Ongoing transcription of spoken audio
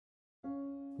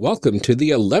Welcome to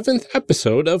the 11th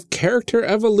episode of Character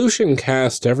Evolution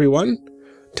Cast, everyone.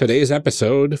 Today's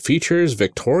episode features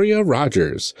Victoria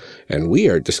Rogers, and we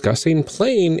are discussing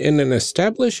playing in an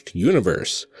established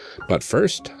universe. But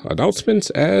first, announcements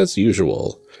as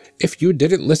usual. If you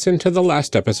didn't listen to the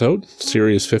last episode,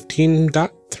 Series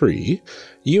 15.3,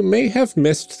 you may have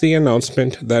missed the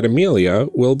announcement that Amelia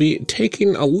will be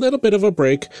taking a little bit of a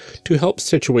break to help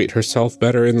situate herself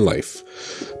better in life,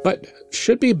 but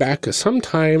should be back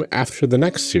sometime after the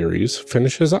next series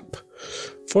finishes up.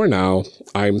 For now,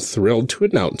 I'm thrilled to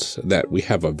announce that we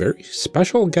have a very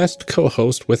special guest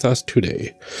co-host with us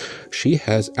today. She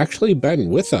has actually been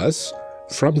with us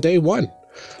from day one.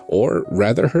 Or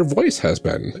rather, her voice has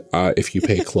been. If you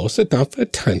pay close enough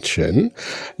attention,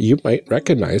 you might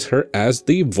recognize her as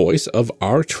the voice of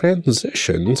our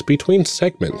transitions between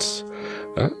segments.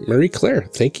 Marie-Claire,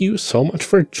 thank you so much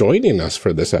for joining us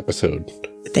for this episode.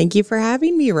 Thank you for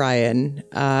having me, Ryan.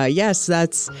 Yes,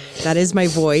 that is my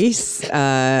voice.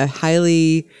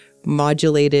 Highly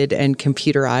modulated and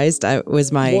computerized. It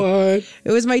was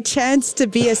my chance to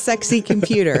be a sexy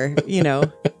computer, you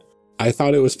know. I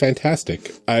thought it was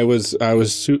fantastic. I was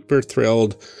super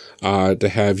thrilled to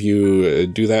have you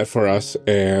do that for us,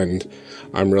 and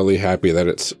I'm really happy that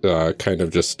it's kind of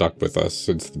just stuck with us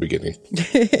since the beginning.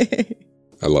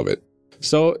 I love it.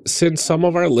 So, since some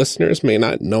of our listeners may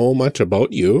not know much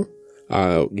about you,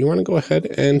 you want to go ahead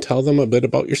and tell them a bit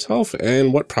about yourself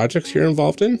and what projects you're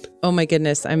involved in? Oh my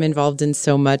goodness, I'm involved in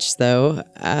so much though.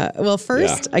 Well,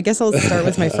 first, I guess I'll start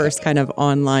with my first kind of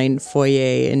online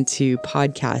foyer into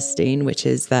podcasting, which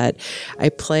is that I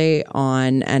play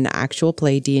on an actual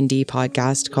play D&D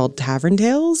podcast called Tavern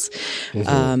Tales.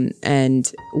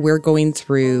 And we're going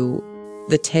through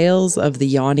the Tales of the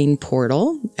Yawning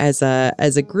Portal as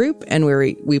a group, and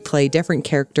we play different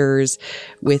characters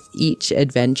with each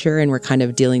adventure, and we're kind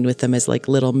of dealing with them as like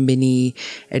little mini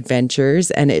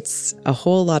adventures, and it's a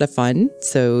whole lot of fun.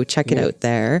 So check it out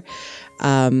there.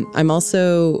 I'm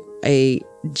also a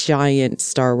giant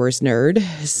Star Wars nerd,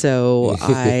 so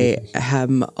I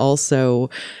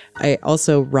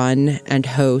also run and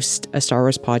host a Star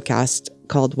Wars podcast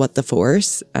called What the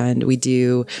Force, and we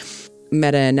do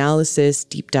meta-analysis,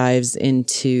 deep dives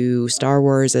into Star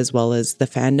Wars as well as the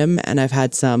fandom. And I've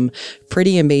had some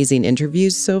pretty amazing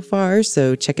interviews so far,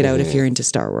 so check it out if you're into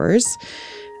Star Wars.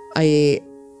 I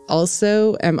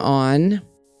also am on,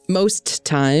 most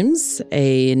times,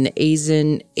 an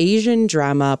Asian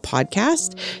drama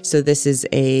podcast. So this is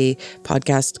a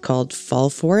podcast called Fall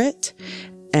For It.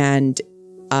 And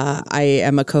I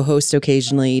am a co-host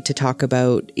occasionally to talk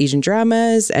about Asian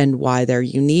dramas and why they're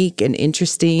unique and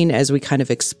interesting as we kind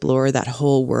of explore that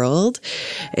whole world.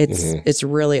 It's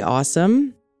really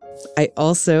awesome. I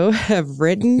also have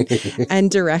written and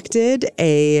directed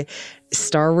a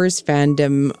Star Wars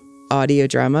fandom audio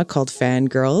drama called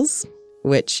Fangirls,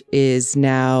 which is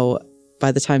now,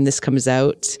 by the time this comes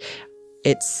out,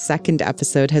 its second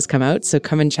episode has come out, so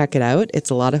come and check it out.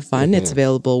 It's a lot of fun. It's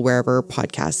available wherever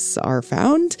podcasts are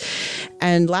found.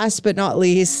 And last but not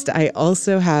least, I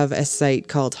also have a site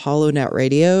called HollowNet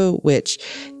Radio, which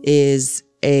is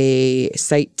a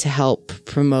site to help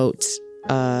promote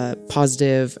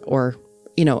positive or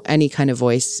any kind of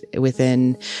voice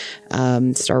within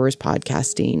Star Wars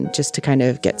podcasting, just to kind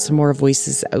of get some more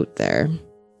voices out there.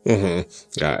 Yeah,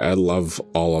 I love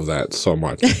all of that so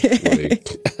much.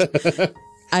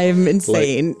 I'm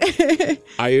insane.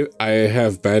 I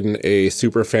have been a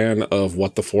super fan of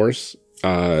What the Force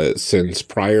since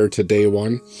prior to day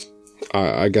one,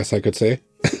 I guess I could say.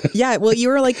 Yeah, well, you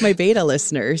were like my beta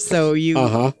listener, so you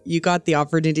got the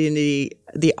opportunity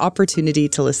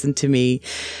to listen to me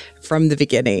from the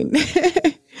beginning.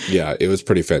 Yeah, it was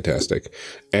pretty fantastic.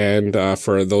 And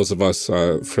for those of us,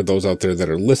 for those out there that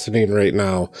are listening right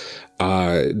now,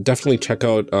 definitely check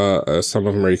out some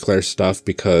of Marie-Claire's stuff,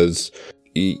 because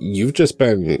you've just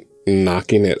been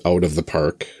knocking it out of the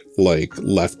park, like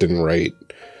left and right,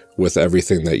 with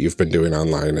everything that you've been doing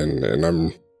online.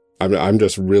 And I'm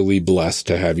just really blessed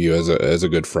to have you as a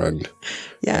good friend.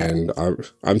 Yeah. And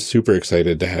I'm super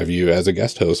excited to have you as a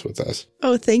guest host with us.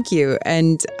 Oh, thank you.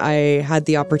 And I had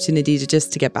the opportunity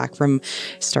to get back from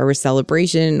Star Wars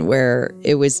Celebration, where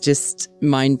it was just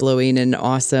mind-blowing and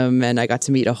awesome. And I got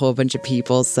to meet a whole bunch of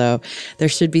people. So there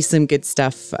should be some good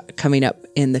stuff coming up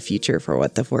in the future for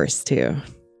What the Force too.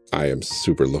 I am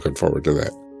super looking forward to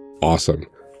that. Awesome.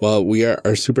 Well, we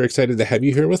are super excited to have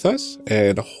you here with us,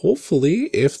 and hopefully,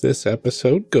 if this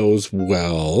episode goes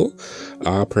well,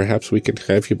 perhaps we can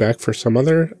have you back for some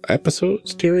other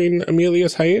episodes during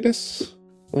Amelia's hiatus.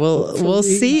 We'll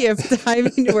see if the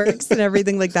timing works and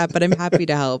everything like that, but I'm happy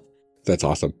to help. That's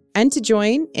awesome. And to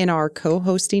join in our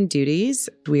co-hosting duties,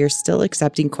 we are still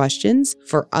accepting questions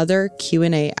for other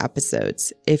Q&A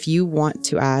episodes. If you want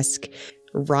to ask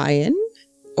Ryan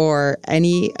or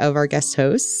any of our guest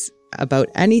hosts about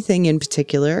anything in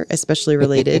particular, especially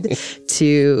related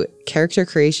to character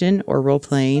creation or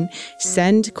role-playing,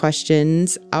 send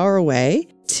questions our way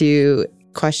to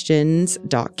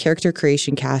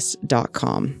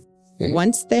questions.charactercreationcast.com.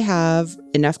 Once they have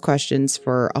enough questions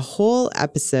for a whole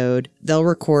episode, they'll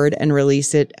record and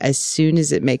release it as soon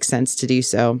as it makes sense to do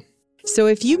so. So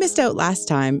if you missed out last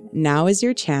time, now is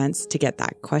your chance to get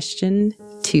that question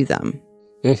to them.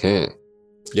 Mm-hmm.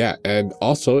 Yeah, and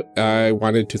also I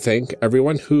wanted to thank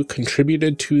everyone who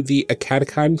contributed to the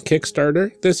Acadicon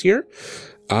Kickstarter this year.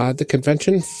 The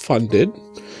convention funded,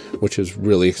 which is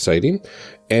really exciting.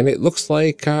 And it looks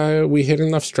like we hit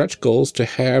enough stretch goals to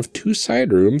have 2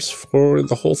 side rooms for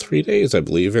the whole 3 days, I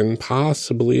believe, and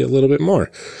possibly a little bit more.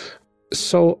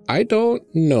 So I don't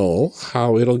know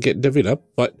how it'll get divvied up,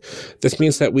 but this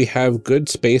means that we have good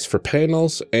space for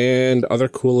panels and other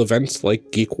cool events like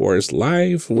Geek Wars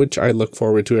Live, which I look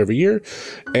forward to every year.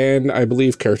 And I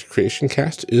believe Character Creation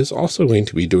Cast is also going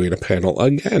to be doing a panel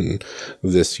again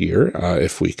this year,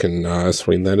 if we can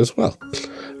swing that as well.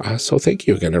 So thank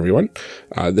you again, everyone.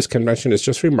 This convention is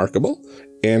just remarkable,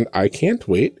 and I can't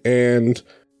wait. And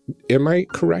am I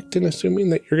correct in assuming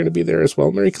that you're going to be there as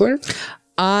well, Marie Claire?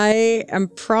 I am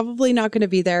probably not going to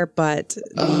be there, but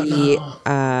the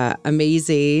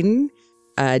amazing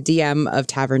DM of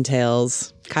Tavern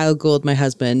Tales, Kyle Gould, my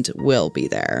husband, will be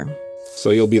there. So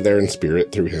you'll be there in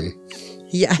spirit through him.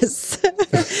 Yes.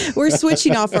 We're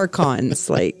switching off our cons,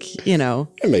 It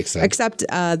makes sense. Except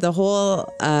the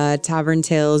whole Tavern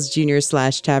Tales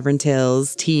Junior/Tavern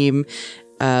Tales team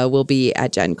will be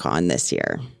at Gen Con this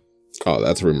year. Oh,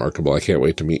 that's remarkable. I can't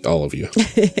wait to meet all of you.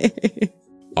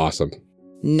 Awesome.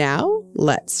 Now,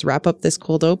 let's wrap up this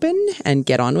cold open and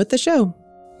get on with the show.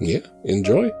 Yeah,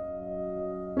 enjoy.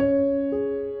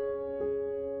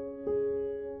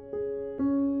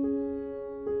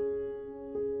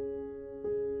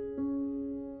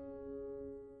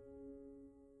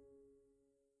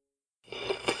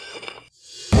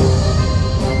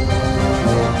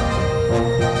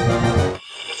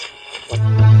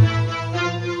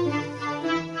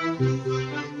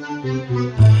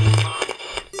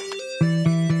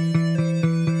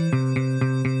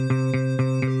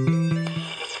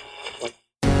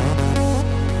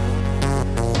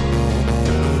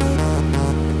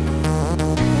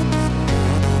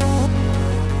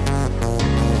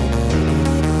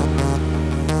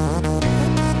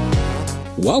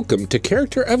 Welcome to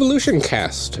Character Evolution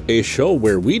Cast, a show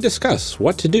where we discuss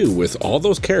what to do with all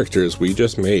those characters we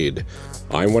just made.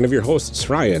 I'm one of your hosts,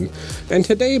 Ryan, and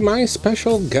today my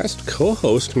special guest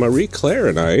co-host Marie Claire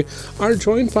and I are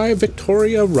joined by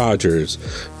Victoria Rogers,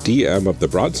 DM of the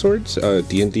Broadswords, a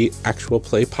D&D actual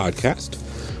play podcast,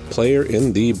 player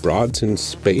in the Broads in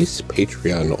Space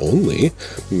Patreon only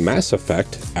Mass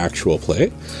Effect actual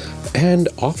play, and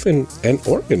often an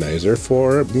organizer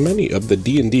for many of the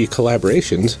D&D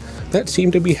collaborations that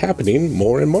seem to be happening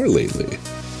more and more lately.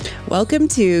 Welcome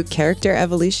to Character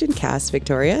Evolution Cast,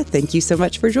 Victoria. Thank you so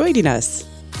much for joining us.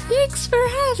 Thanks for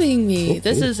having me.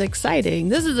 This is exciting.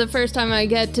 This is the first time I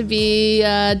get to be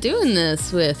doing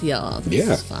this with y'all. This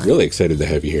is fun. Really excited to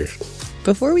have you here.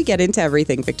 Before we get into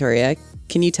everything, Victoria,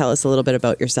 can you tell us a little bit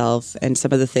about yourself and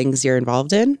some of the things you're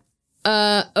involved in?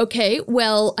 Okay.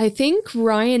 Well, I think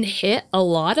Ryan hit a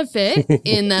lot of it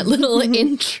in that little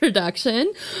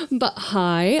introduction. But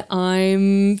hi,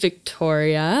 I'm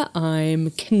Victoria.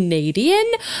 I'm Canadian.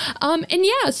 And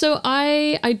yeah, so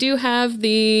I do have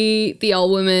the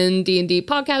all-women D&D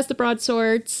podcast, The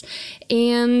Broadswords,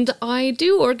 and I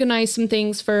do organize some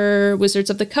things for Wizards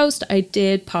of the Coast. I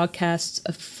did Podcasts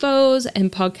of Foes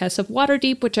and Podcasts of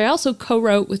Waterdeep, which I also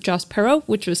co-wrote with Joss Perot,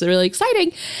 which was really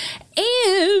exciting.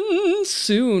 And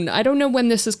soon, I don't know when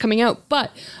this is coming out,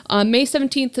 but on May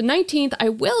 17th to 19th, I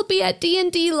will be at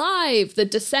D&D Live, The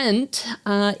Descent,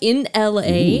 in LA.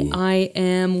 Ooh. I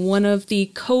am one of the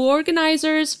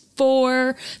co-organizers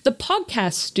for the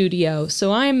podcast studio.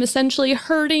 So I'm essentially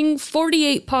herding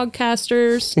 48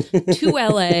 podcasters to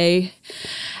LA.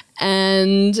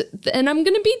 And I'm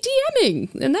going to be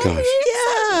DMing. And that's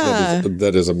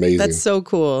that is amazing. That's so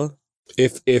cool.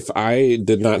 If I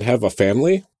did not have a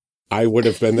family, I would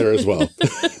have been there as well.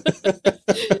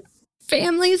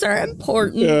 Families are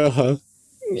important. Uh-huh.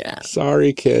 Yeah.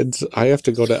 Sorry, kids. I have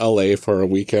to go to LA for a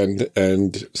weekend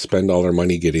and spend all our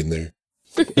money getting there.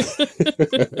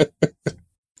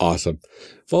 Awesome.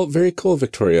 Well, very cool,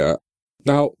 Victoria.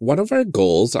 Now, one of our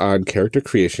goals on Character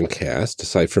Creation Cast,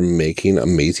 aside from making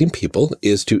amazing people,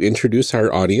 is to introduce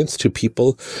our audience to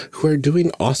people who are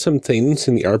doing awesome things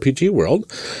in the RPG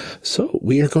world. So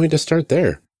we are going to start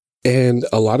there. And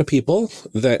a lot of people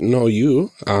that know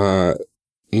you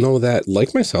know that,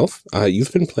 like myself,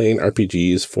 you've been playing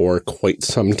RPGs for quite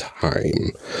some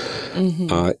time.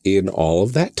 In all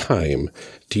of that time,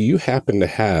 do you happen to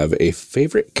have a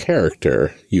favorite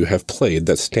character you have played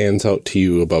that stands out to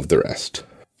you above the rest?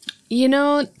 You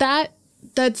know,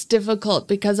 that's difficult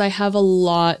because I have a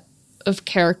lot of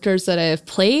characters that I have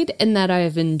played and that I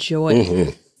have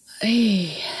enjoyed.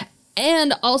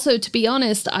 And also, to be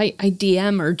honest, I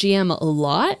DM or GM a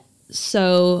lot,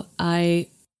 so I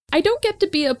don't get to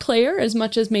be a player as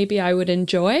much as maybe I would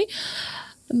enjoy.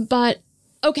 But,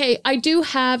 okay, I do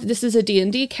have, this is a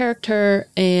D&D character,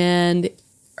 and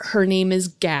her name is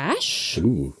Gash.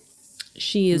 Ooh.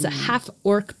 She is a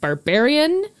half-orc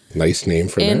barbarian. Nice name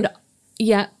for that.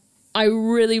 Yeah, I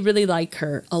really, really like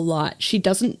her a lot. She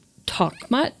doesn't talk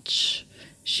much.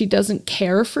 She doesn't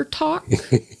care for talk.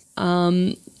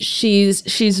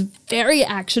 She's very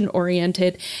action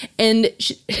oriented, and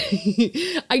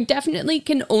I definitely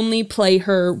can only play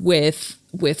her with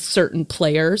certain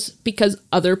players because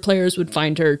other players would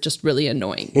find her just really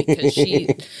annoying because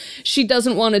she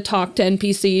doesn't want to talk to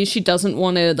NPCs. She doesn't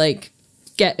want to like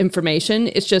get information.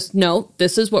 It's just, no,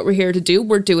 this is what we're here to do.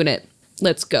 We're doing it.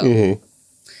 Let's go.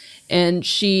 And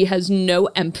she has no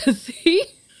empathy,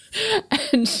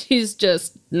 and she's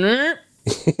just,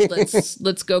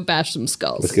 let's go bash some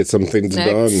skulls. Let's get some things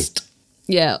done.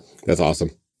 Yeah. That's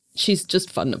awesome. She's just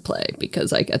fun to play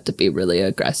because I get to be really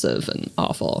aggressive and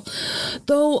awful.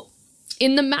 Though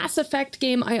in the Mass Effect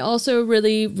game, I also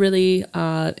really, really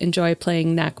enjoy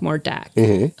playing Nakmor Dak.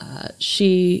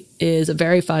 She is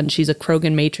very fun. She's a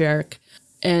Krogan matriarch.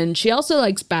 And she also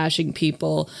likes bashing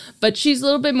people, but she's a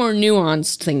little bit more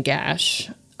nuanced than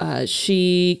Gash.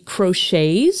 She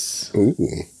crochets. Ooh.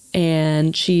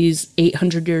 And she's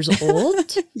 800 years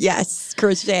old. Yes,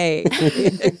 crochet.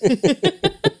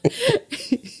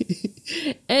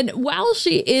 And while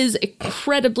she is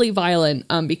incredibly violent,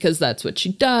 because that's what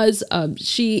she does,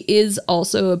 she is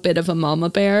also a bit of a mama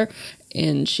bear,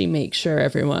 and she makes sure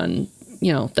everyone,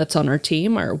 you know, that's on her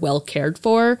team are well cared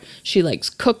for. She likes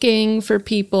cooking for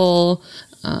people.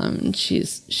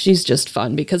 She's just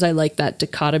fun because I like that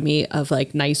dichotomy of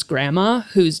like nice grandma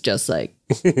who's just like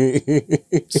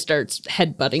starts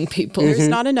headbutting people. There's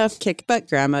not enough kick butt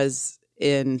grandmas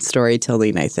in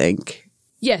storytelling, I think.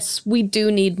 Yes, we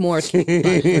do need more kick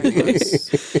butt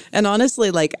grandmas. And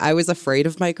honestly, like I was afraid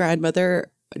of my grandmother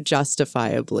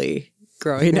justifiably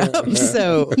growing up.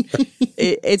 So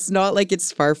it's not like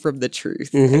it's far from the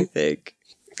truth, I think.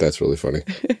 That's really funny.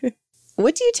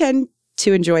 What do you tend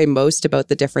to enjoy most about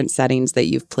the different settings that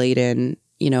you've played in,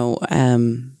 you know,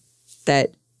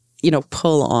 that, you know,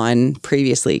 pull on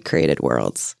previously created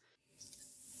worlds?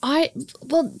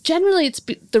 Well, generally it's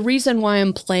the reason why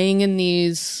I'm playing in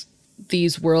these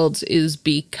worlds is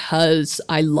because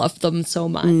I love them so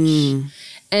much.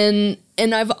 And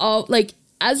I've like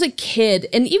as a kid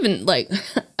and even like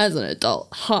as an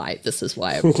adult, this is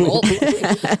why I role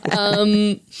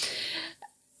play.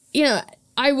 You know,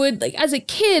 I would like as a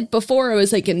kid before I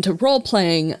was like into role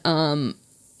playing,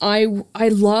 I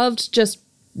loved just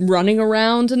running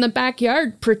around in the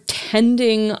backyard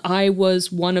pretending I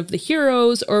was one of the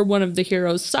heroes or one of the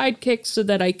heroes' sidekicks so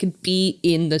that I could be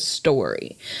in the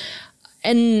story.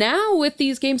 And now with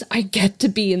these games, I get to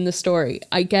be in the story.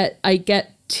 I get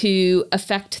to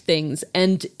affect things.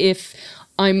 And if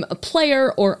I'm a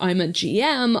player or I'm a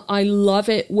GM, I love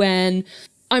it when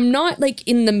I'm not like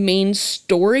in the main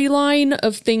storyline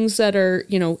of things that are,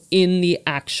 you know, in the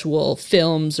actual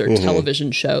films or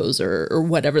television shows or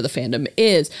whatever the fandom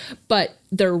is, but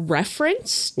they're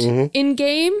referenced in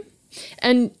game.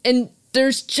 And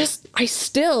there's just, I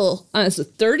still, as a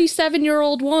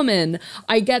 37-year-old woman,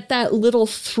 I get that little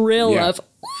thrill of,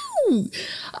 ooh,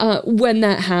 when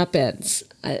that happens.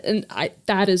 And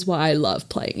that is why I love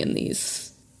playing in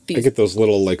these. I get those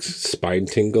little like spine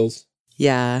tingles.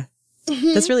 Yeah.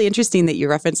 That's really interesting that you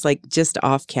reference like just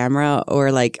off camera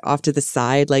or like off to the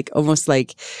side, like almost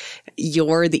like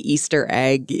you're the Easter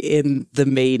egg in the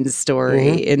main story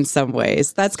in some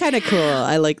ways. That's kind of cool.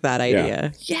 I like that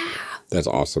idea. Yeah. That's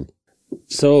awesome.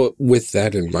 So with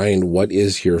that in mind, what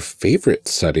is your favorite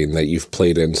setting that you've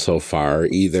played in so far,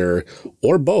 either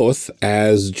or both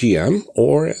as GM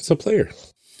or as a player?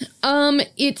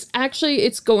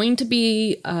 It's going to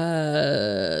be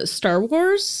Star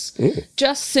Wars.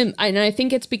 And I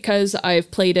think it's because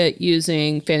I've played it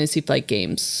using Fantasy Flight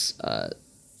Games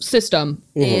system,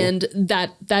 and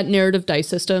that narrative dice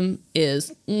system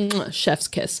is chef's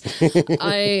kiss.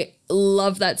 I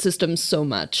love that system so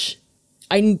much.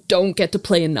 I don't get to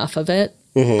play enough of it,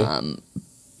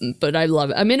 but I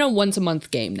love it. I'm in a once a month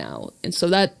game now, and so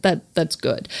that's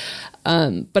good.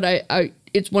 But I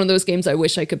it's one of those games I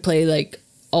wish I could play like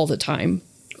all the time.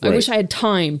 Right. I wish I had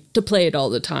time to play it all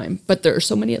the time, but there are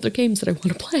so many other games that I want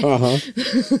to play.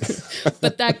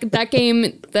 But that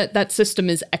game, that system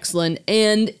is excellent.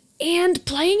 And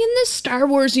playing in this Star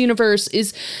Wars universe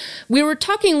is, we were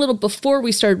talking a little before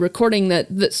we started recording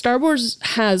that Star Wars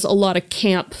has a lot of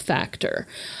camp factor.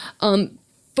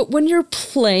 But when you're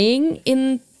playing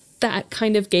in that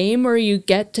kind of game where you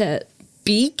get to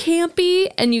be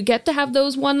campy and you get to have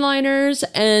those one-liners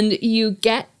and you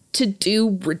get to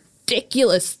do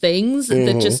ridiculous things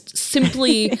that just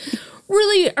simply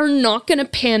really are not going to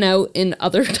pan out in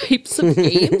other types of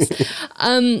games.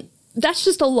 That's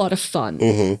just a lot of fun.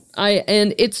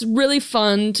 And it's really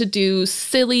fun to do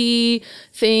silly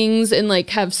things and like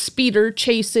have speeder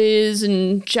chases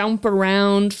and jump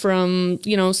around from,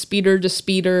 speeder to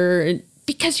speeder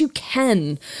because you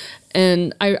can.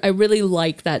 And I really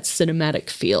like that cinematic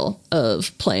feel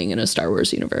of playing in a Star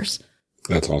Wars universe.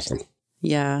 That's awesome.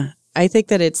 Yeah. I think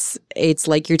that it's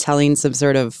like you're telling some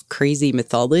sort of crazy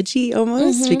mythology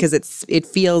almost, because it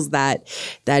feels that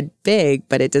big,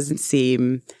 but it doesn't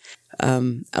seem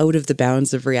out of the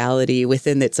bounds of reality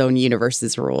within its own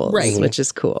universe's rules, which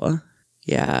is cool.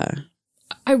 Yeah.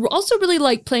 I also really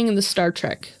like playing in the Star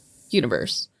Trek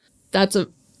universe. That's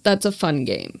a fun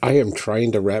game. I am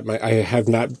trying to I have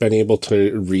not been able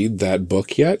to read that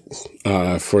book yet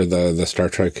for the Star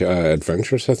Trek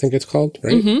Adventures, I think it's called,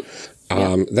 right?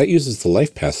 That uses the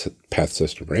life path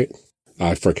system, right?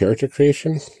 For character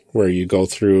creation, where you go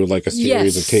through like a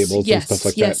series of tables and stuff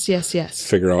like that. Yes.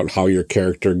 Figure out how your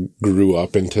character grew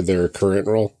up into their current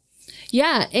role.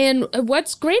 Yeah, and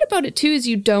what's great about it too is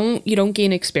you don't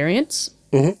gain experience,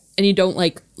 and you don't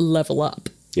like level up.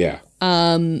 Yeah.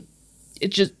 It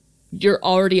just, you're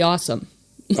already awesome.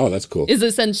 Oh, that's cool. Is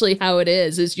essentially how it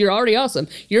is you're already awesome.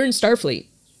 You're in Starfleet.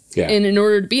 Yeah. And in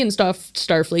order to be in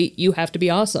Starfleet, you have to be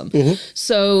awesome.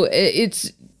 So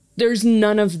there's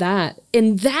none of that.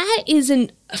 And that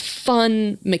isn't a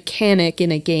fun mechanic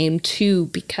in a game too,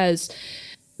 because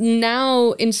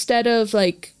now instead of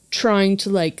like trying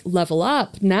to like level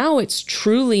up, now it's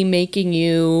truly making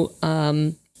you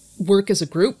work as a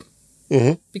group.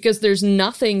 Because there's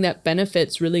nothing that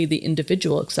benefits really the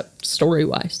individual except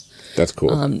story-wise. That's cool.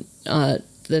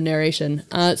 The narration.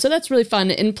 So that's really fun.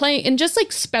 And playing and just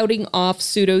like spouting off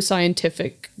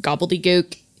pseudoscientific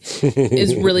gobbledygook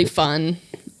is really fun.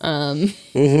 And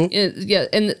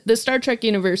the Star Trek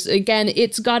universe, again,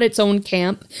 it's got its own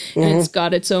camp and it's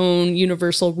got its own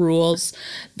universal rules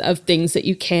of things that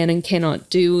you can and cannot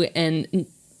do, and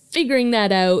figuring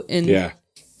that out. And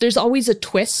there's always a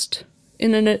twist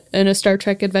in a Star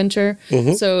Trek adventure.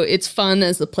 So it's fun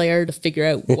as the player to figure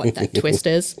out what that twist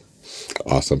is.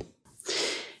 Awesome.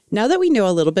 Now that we know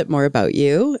a little bit more about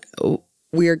you,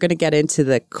 we are going to get into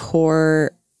the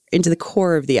core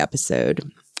of the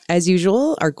episode. As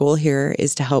usual, our goal here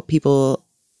is to help people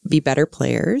be better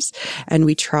players, and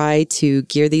we try to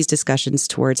gear these discussions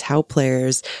towards how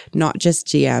players, not just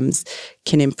GMs,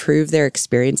 can improve their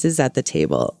experiences at the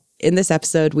table. In this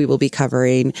episode, we will be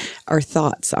covering our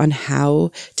thoughts on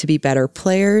how to be better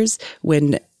players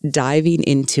when diving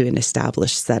into an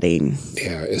established setting.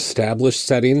 Yeah, established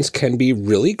settings can be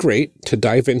really great to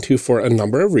dive into for a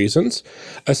number of reasons,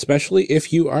 especially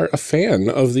if you are a fan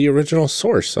of the original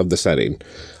source of the setting.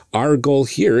 Our goal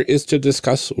here is to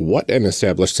discuss what an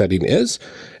established setting is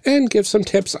and give some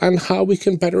tips on how we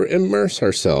can better immerse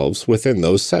ourselves within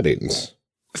those settings.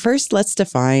 First, let's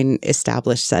define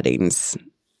established settings.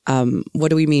 What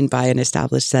do we mean by an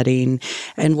established setting,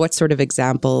 and what sort of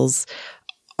examples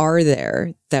are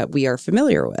there that we are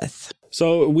familiar with?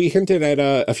 So we hinted at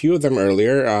a few of them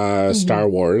earlier, Star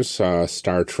Wars,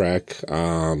 Star Trek,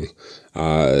 a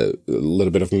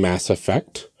little bit of Mass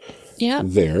Effect. Yeah.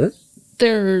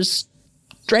 There's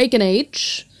Dragon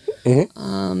Age,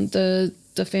 the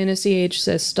Fantasy Age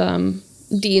system,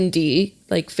 D&D,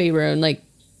 like Faerun, like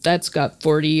that's got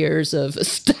 40 years of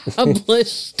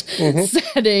established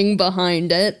setting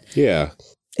behind it. Yeah.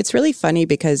 It's really funny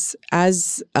because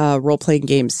as role-playing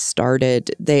games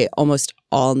started, they almost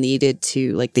all needed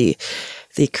to, like the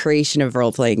the creation of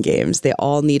role-playing games, they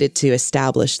all needed to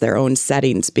establish their own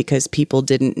settings because people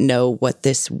didn't know what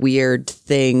this weird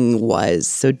thing was.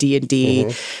 So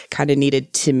D&D kind of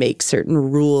needed to make certain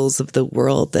rules of the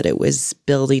world that it was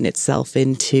building itself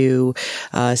into.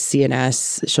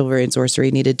 CNS, Chivalry and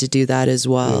Sorcery, needed to do that as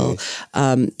well.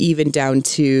 Even down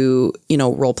to,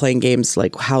 role-playing games,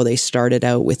 like how they started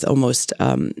out with almost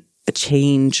a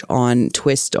twist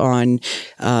on,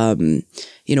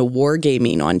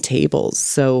 wargaming on tables.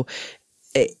 So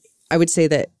I would say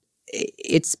that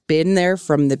it's been there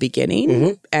from the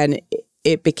beginning, and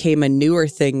it became a newer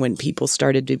thing when people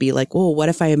started to be like, well, what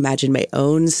if I imagine my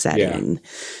own setting,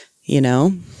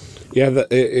 Yeah,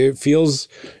 it feels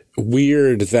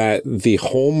weird that the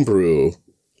homebrew,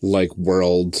 like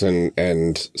worlds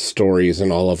and stories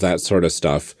and all of that sort of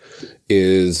stuff,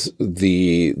 is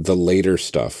the later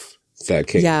stuff that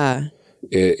came. Yeah.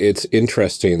 It's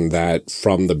interesting that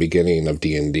from the beginning of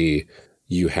D&D,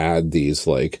 you had these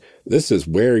like, this is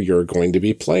where you're going to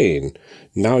be playing.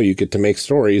 Now you get to make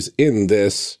stories in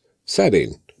this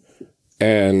setting.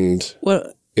 And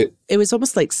it was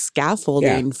almost like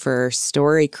scaffolding for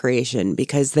story creation,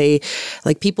 because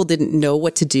people didn't know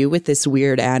what to do with this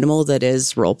weird animal that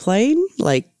is role-playing,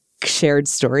 like shared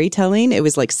storytelling. It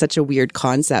was like such a weird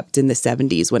concept in the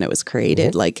 70s when it was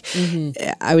created.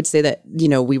 I would say that,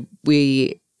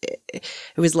 it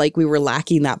was like we were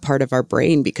lacking that part of our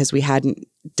brain because we hadn't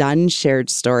done shared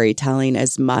storytelling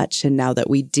as much. And now that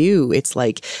we do, it's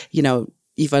like,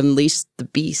 you've unleashed the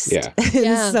beast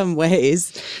in some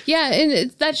ways. Yeah,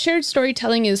 and that shared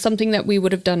storytelling is something that we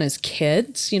would have done as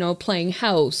kids, playing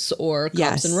house or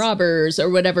cops and robbers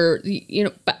or whatever,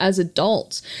 but as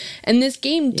adults. And this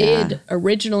game did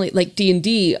originally, like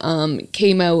D&D,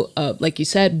 came out, like you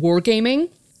said, wargaming.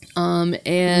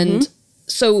 And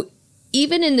so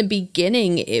even in the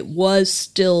beginning, it was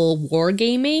still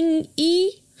wargaming-y.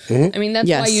 I mean, that's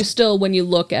why you still, when you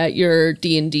look at your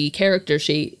D&D character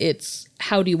sheet, it's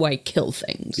how do I kill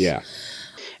things? Yeah.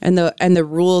 And the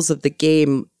rules of the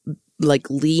game like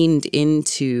leaned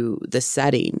into the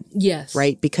setting. Yes.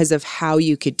 Right? Because of how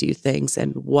you could do things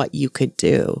and what you could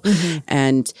do.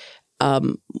 And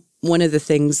one of the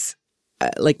things,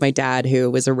 like my dad,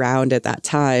 who was around at that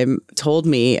time, told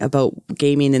me about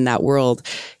gaming in that world.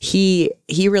 He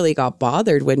really got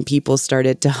bothered when people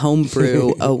started to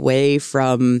homebrew away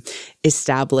from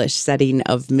established setting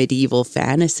of medieval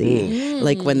fantasy.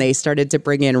 Like when they started to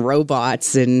bring in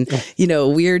robots and,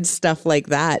 weird stuff like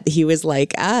that. He was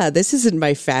like, this isn't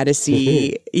my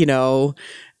fantasy,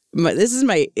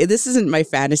 this isn't my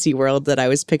fantasy world that I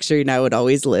was picturing I would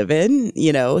always live in.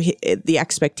 The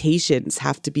expectations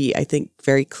have to be, I think,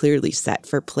 very clearly set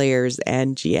for players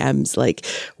and GMs. Like,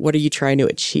 what are you trying to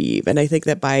achieve? And I think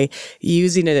that by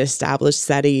using an established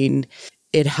setting,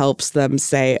 it helps them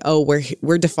say, oh,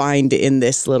 we're defined in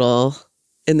this little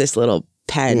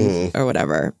pen or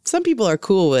whatever. Some people are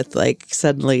cool with like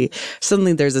suddenly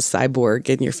there's a cyborg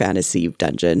in your fantasy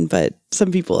dungeon, but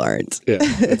some people aren't. Yeah,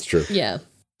 that's true. Yeah.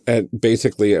 And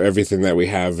basically everything that we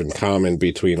have in common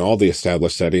between all the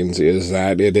established settings is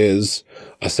that it is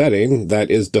a setting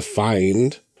that is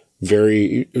defined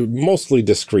mostly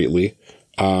discreetly,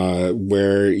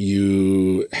 where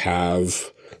you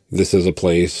have, this is a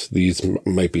place, these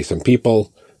might be some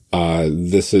people,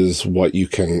 this is what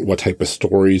type of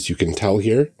stories you can tell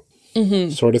here,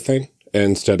 sort of thing,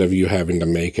 instead of you having to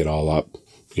make it all up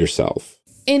yourself.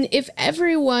 And if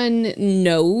everyone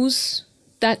knows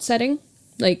that setting,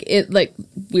 like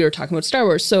we were talking about Star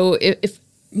Wars. So if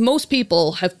most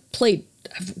people have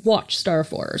watched Star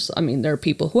Wars, I mean, there are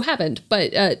people who haven't,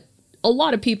 but a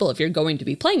lot of people, if you're going to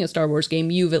be playing a Star Wars game,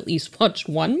 you've at least watched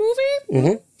one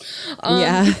movie.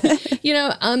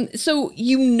 So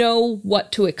you know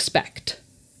what to expect.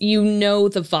 You know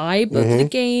the vibe of the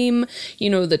game,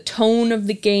 the tone of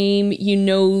the game,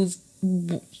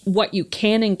 what you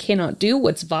can and cannot do,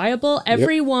 what's viable.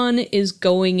 Everyone is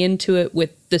going into it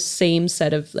with the same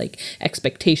set of like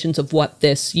expectations of what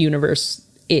this universe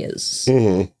is.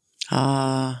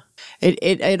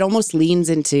 It almost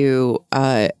leans into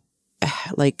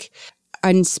like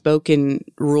unspoken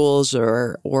rules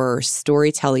or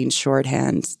storytelling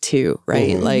shorthands too,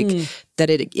 right? Like that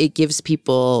it gives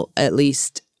people at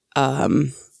least a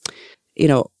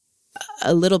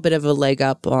little bit of a leg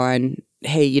up on,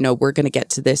 hey, we're going to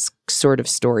get to this sort of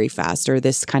story faster,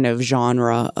 this kind of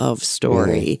genre of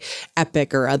story,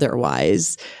 epic or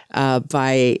otherwise,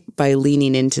 by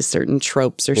leaning into certain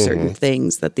tropes or certain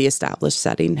things that the established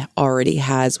setting already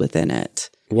has within it.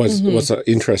 What's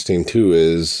interesting too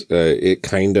is it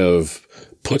kind of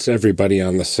puts everybody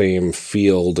on the same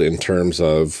field in terms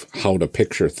of how to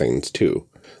picture things too.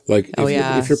 Like,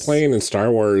 if you're playing in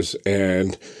Star Wars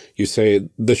and you say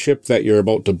the ship that you're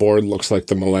about to board looks like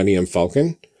the Millennium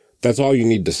Falcon, that's all you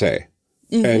need to say.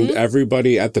 Mm-hmm. And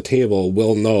everybody at the table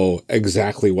will know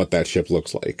exactly what that ship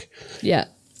looks like. Yeah.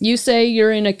 You say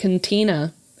you're in a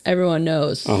cantina, everyone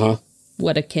knows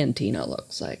what a cantina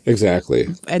looks like. Exactly.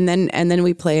 And then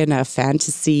we play in a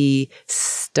fantasy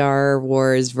Star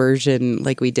Wars version,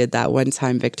 like we did that one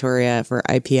time, Victoria, for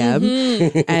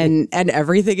IPM. And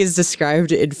everything is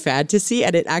described in fantasy.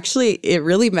 And it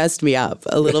really messed me up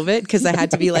a little bit, because I had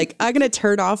to be like, I'm going to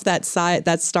turn off that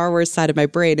Star Wars side of my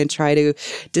brain and try to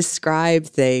describe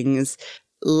things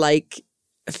like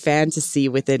fantasy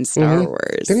within Star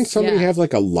Wars. Didn't somebody have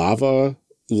like a lava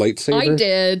lightsaber? I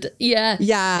did. Yeah.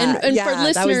 Yeah. And for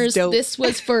listeners, this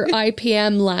was for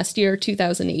IPM last year,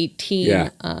 2018. Yeah.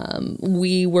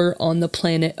 We were on the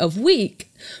planet of Week,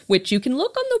 which you can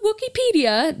look on the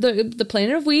Wikipedia. The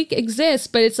planet of Week exists,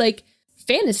 but it's like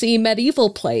fantasy medieval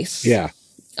place. Yeah.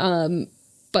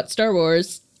 But Star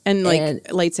Wars. And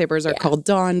lightsabers are called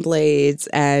dawn blades,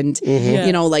 and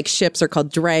you know, like ships are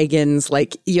called dragons.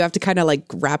 Like, you have to kind of like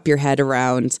wrap your head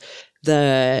around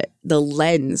the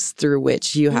lens through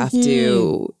which you have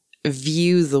to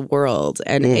view the world.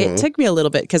 And it took me a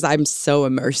little bit, because I'm so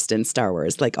immersed in Star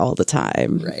Wars like all the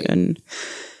time. Right. And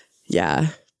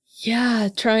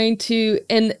trying to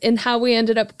and how we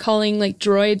ended up calling like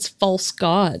droids false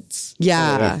gods.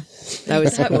 That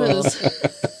was cool.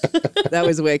 That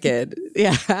was wicked.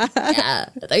 Yeah.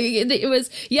 It was.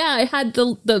 I had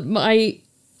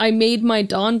I made my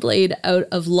dawn blade out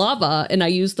of lava, and I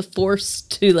used the Force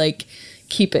to like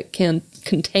keep it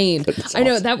contained. That's I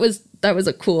know awesome. that was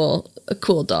a cool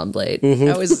dawn blade.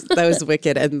 That was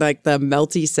wicked. And like the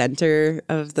melty center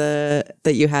of that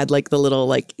you had, like the little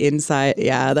like inside.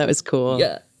 Yeah, that was cool.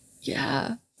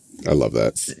 Yeah. I love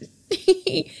that.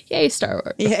 Yay, Star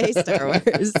Wars. Yay, Star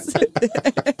Wars.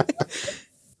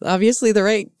 Obviously the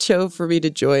right show for me to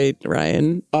join,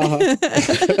 Ryan. And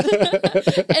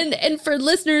for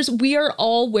listeners, we are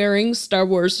all wearing Star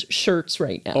Wars shirts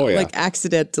right now. Oh, yeah. Like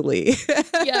accidentally.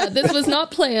 Yeah, this was not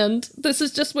planned. This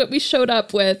is just what we showed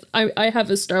up with. I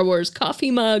have a Star Wars coffee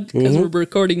mug because we're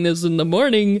recording this in the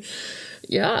morning.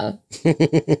 Yeah.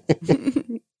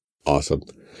 Awesome.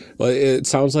 Well, it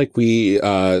sounds like we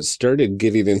started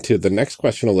getting into the next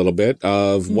question a little bit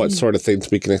of what sort of things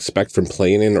we can expect from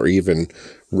playing in or even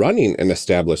running an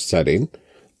established setting.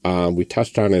 We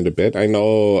touched on it a bit. I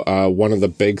know one of the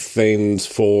big things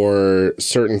for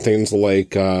certain things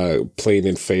like playing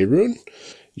in Faerun,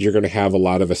 you're going to have a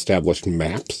lot of established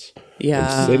maps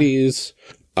and cities.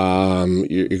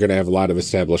 You're going to have a lot of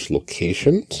established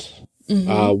locations.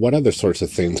 What other sorts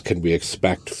of things can we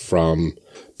expect from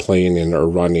playing in or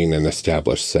running an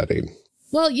established setting?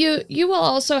 Well, you will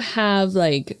also have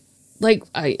like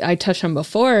I touched on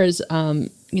before is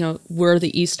where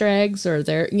the Easter eggs or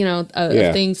there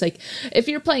things like if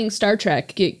you're playing Star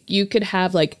Trek, you could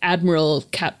have like Admiral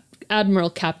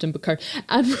Captain Picard,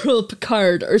 Admiral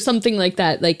Picard, or something like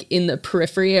that, like in the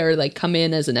periphery, or like come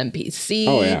in as an NPC.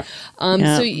 Oh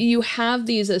yeah. So you have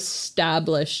these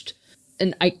established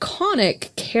and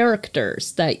iconic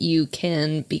characters that you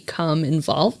can become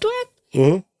involved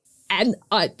with, and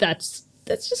that's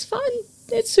just fun.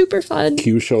 It's super fun.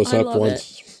 Q shows up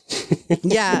once.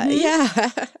 Yeah.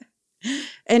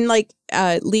 And like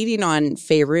leading on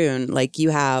Faerun, like you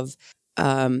have,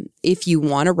 if you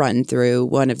want to run through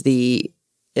one of the,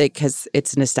 because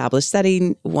it's an established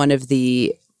setting, one of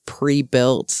the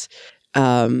pre-built,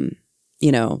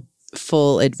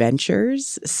 full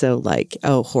adventures. So like,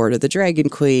 Horde of the Dragon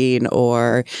Queen,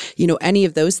 or, any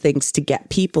of those things to get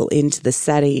people into the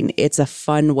setting. It's a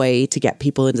fun way to get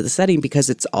people into the setting because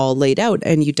it's all laid out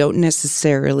and you don't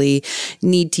necessarily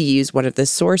need to use one of the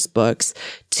source books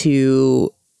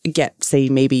to get, say,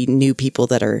 maybe new people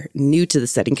that are new to the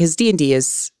setting. Because D&D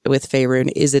with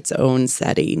Faerun is its own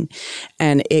setting.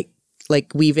 And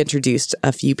we've introduced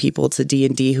a few people to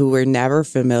D&D who were never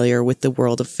familiar with the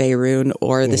world of Faerun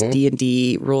or this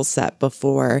D&D rule set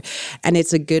before. And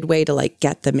it's a good way to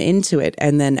get them into it.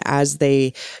 And then as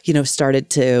they, started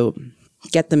to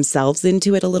get themselves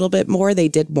into it a little bit more, they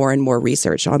did more and more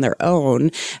research on their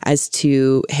own as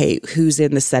to, hey, who's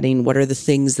in the setting? What are the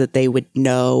things that they would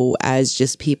know as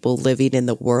just people living in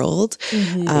the world?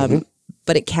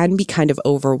 But it can be kind of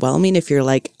overwhelming if you're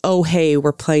like, oh, hey,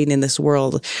 we're playing in this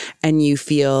world, and you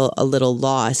feel a little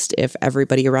lost if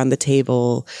everybody around the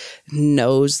table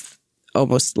knows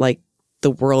almost like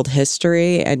the world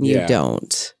history and you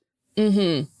don't.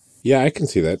 Yeah, I can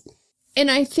see that. And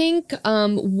I think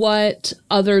what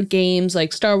other games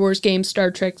like Star Wars games, Star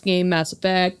Trek game, Mass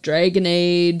Effect, Dragon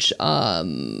Age,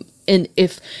 And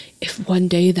if one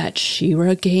day that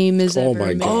She-Ra game is Oh ever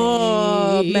my made,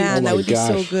 Oh man, Oh that my would be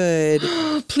so gosh. good.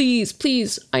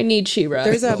 please, I need She-Ra.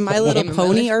 There's a My Little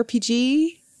Pony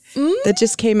RPG that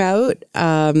just came out.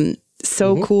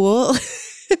 So cool.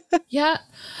 Yeah.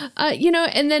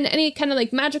 And then any kind of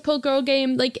like magical girl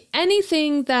game, like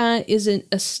anything that isn't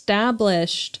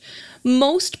established,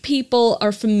 most people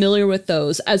are familiar with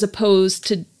those as opposed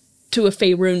to a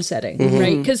Faerun setting,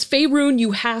 right? Because Faerun,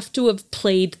 you have to have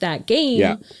played that game.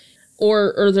 Yeah.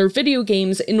 Or their video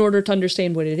games in order to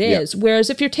understand what it is. Whereas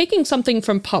if you're taking something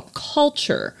from pop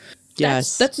culture,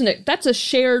 Yes. that's a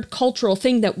shared cultural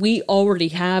thing that we already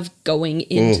have going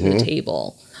into the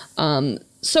table.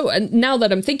 So now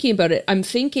that I'm thinking about it, I'm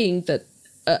thinking that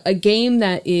a game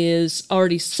that is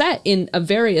already set in a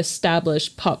very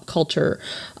established pop culture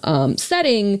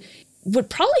setting would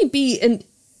probably be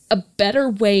a better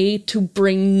way to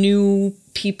bring new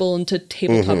people into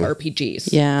tabletop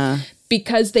RPGs. Yeah.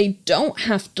 Because they don't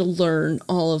have to learn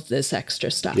all of this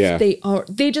extra stuff. Yeah.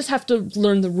 They just have to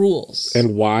learn the rules.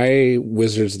 And why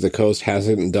Wizards of the Coast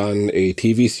hasn't done a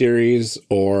TV series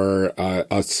or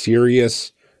a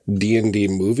serious D&D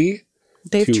movie?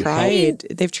 They've to tried.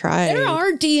 They've tried. There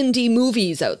are D&D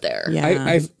movies out there.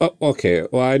 Yeah. Okay.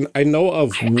 Well, I know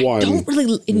of one I don't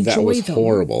really enjoy that was them.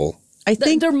 horrible. I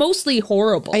think They're mostly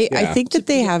horrible. I Yeah. think that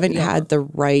they haven't had the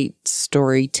right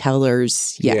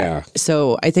storytellers yet. Yeah.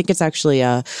 So I think it's actually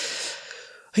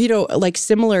like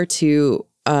similar to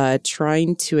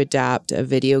trying to adapt a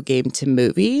video game to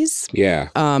movies. Yeah.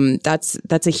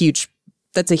 That's a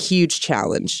huge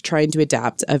challenge, trying to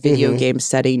adapt a video game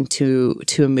setting to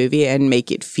a movie and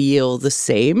make it feel the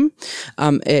same.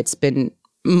 It's been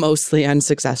mostly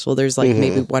unsuccessful. There's like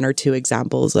maybe one or two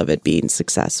examples of it being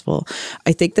successful.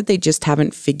 I think that they just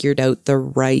haven't figured out the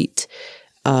right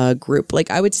group. Like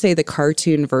I would say the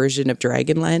cartoon version of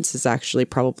Dragonlance is actually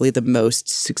probably the most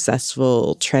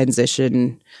successful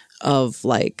transition of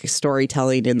like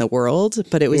storytelling in the world,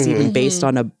 but it was even based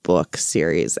on a book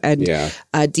series. And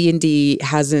D&D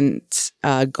hasn't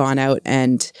gone out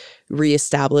and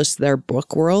reestablished their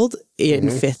book world in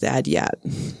 5th ed yet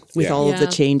with all of the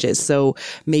changes. So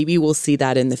maybe we'll see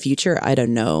that in the future. I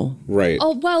don't know. Right.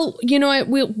 Oh, well, you know,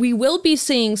 we will be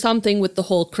seeing something with the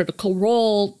whole Critical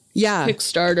Role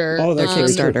Kickstarter. Oh, that's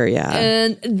Kickstarter, yeah.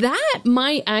 And that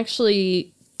might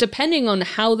actually, depending on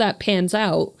how that pans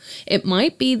out, it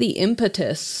might be the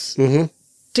impetus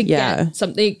to get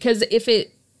something. Because if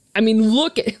it, I mean,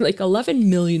 look at like $11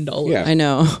 million. Yeah. I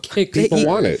know. People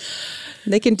want it.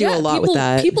 They can do a lot with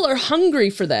that. People are hungry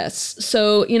for this.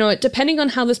 So, you know, depending on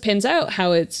how this pans out,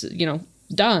 how it's, you know,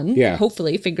 done,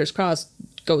 hopefully, fingers crossed,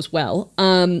 goes well.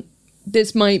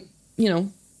 This might, you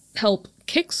know, help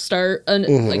kickstart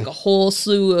like a whole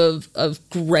slew of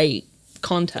great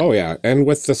content. Oh, yeah. And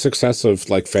with the success of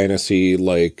like fantasy,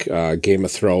 like Game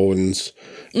of Thrones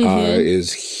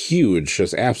is huge,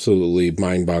 just absolutely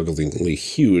mind-bogglingly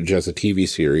huge as a TV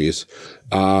series.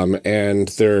 And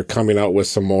they're coming out with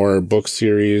some more book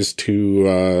series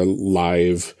to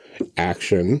live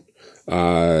action,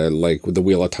 like with the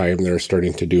Wheel of Time they're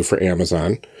starting to do for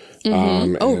Amazon.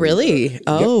 Oh, really?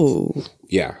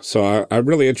 Yeah. So I'm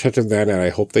really interested in that, and I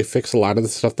hope they fix a lot of the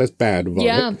stuff that's bad about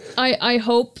it. I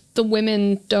hope the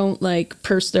women don't like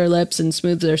purse their lips and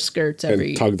smooth their skirts every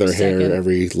And tug their second. hair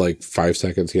every like 5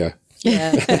 seconds, Yeah.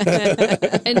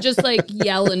 And just like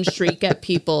yell and shriek at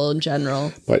people in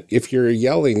general. But if you're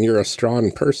yelling, you're a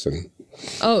strong person.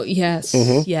 Oh, yes.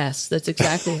 Yes, that's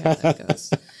exactly how that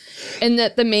goes. And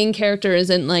that the main character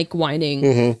isn't like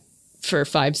whining for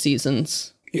 5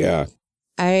 seasons. Yeah.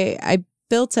 I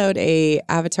built out a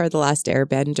Avatar: The Last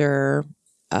Airbender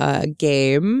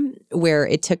game where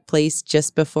it took place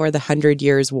just before the 100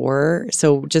 Years' War.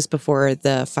 So just before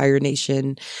the Fire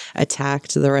Nation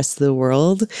attacked the rest of the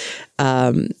world.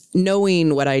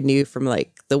 Knowing what I knew from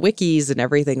like the wikis and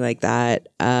everything like that.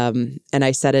 And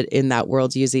I set it in that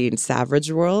world using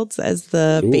Savage Worlds as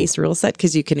the base rule set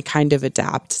because you can kind of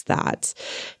adapt that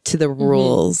to the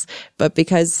rules. But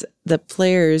because the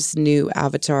players knew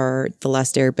Avatar: The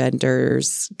Last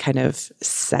Airbender's kind of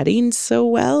setting so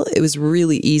well, it was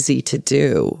really easy to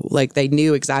do. Like they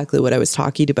knew exactly what I was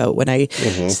talking about when I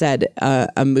said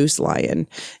a moose lion,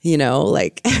 you know,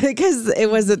 like because it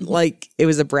wasn't like it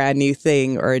was a brand new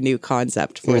thing or a new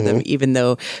concept for them, even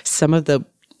though some of the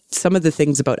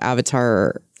things about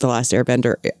Avatar: The Last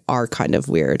Airbender are kind of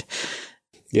weird.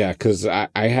 Yeah, because I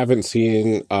haven't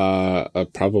seen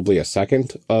probably a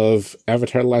second of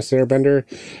Avatar: The Last Airbender,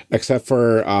 except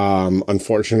for,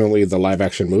 unfortunately, the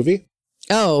live-action movie.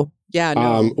 Oh, yeah.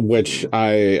 No. Which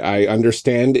I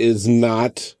understand is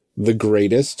not the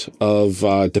greatest of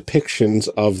depictions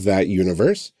of that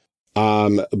universe.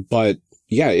 But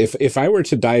yeah, if I were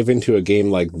to dive into a game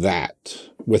like that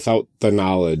without the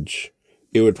knowledge,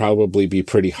 it would probably be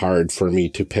pretty hard for me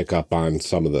to pick up on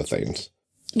some of the things.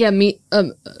 Yeah, me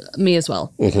as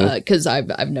well. Because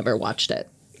I've never watched it.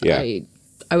 Yeah.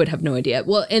 I would have no idea.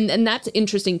 Well, and that's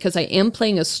interesting because I am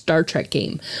playing a Star Trek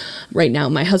game right now.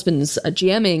 My husband's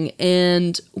GMing,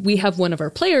 and we have one of our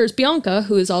players, Bianca,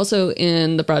 who is also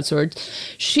in the Broadsword.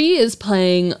 She is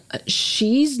playing.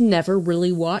 She's never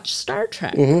really watched Star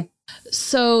Trek.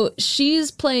 So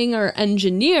she's playing our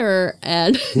engineer,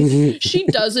 and she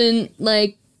doesn't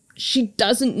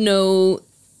know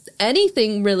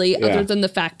anything really other than the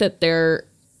fact that they're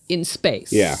in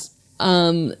space. Yeah.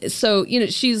 So,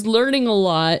 she's learning a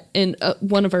lot, and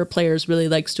one of our players really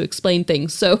likes to explain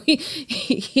things. So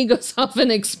he goes off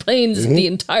and explains the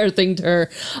entire thing to her.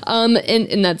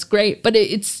 And that's great. But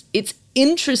it's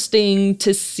interesting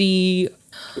to see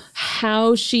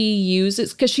how she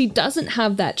uses, because she doesn't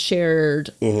have that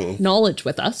shared knowledge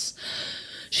with us.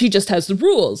 She just has the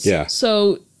rules. Yeah.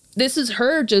 So this is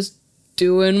her just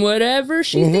doing whatever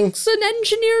she thinks an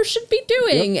engineer should be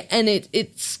doing. Yep. And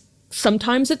it's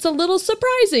sometimes it's a little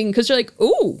surprising because you're like,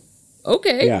 oh,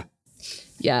 okay. Yeah.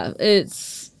 Yeah,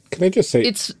 can I just say,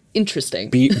 it's interesting.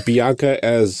 Bianca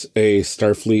as a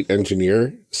Starfleet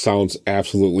engineer sounds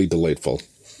absolutely delightful.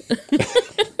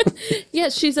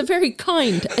 Yes, she's a very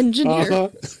kind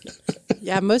engineer.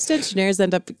 Yeah, most engineers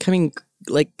end up becoming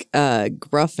like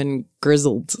gruff and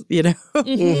grizzled,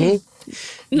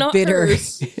 Not bitter.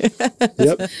 Hers.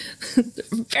 Yep.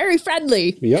 Very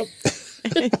friendly. Yep.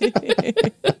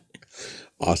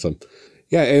 Awesome.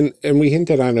 Yeah, and we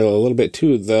hinted on it a little bit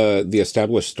too, the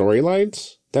established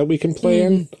storylines that we can play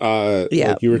in.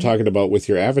 Like you were talking about with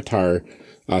your Avatar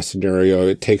scenario,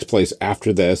 it takes place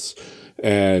after this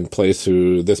and plays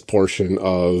through this portion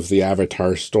of the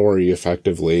Avatar story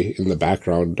effectively in the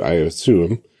background, I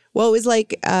assume. Well, it was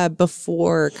like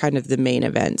before kind of the main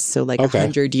events, so like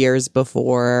 100 years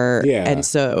before. Yeah. And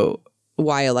so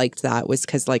why I liked that was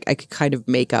because like I could kind of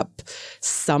make up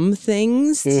some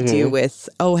things to do with,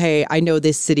 oh, hey, I know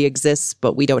this city exists,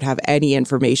 but we don't have any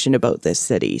information about this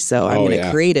city. So I'm going to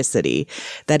create a city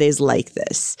that is like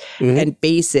this and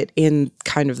base it in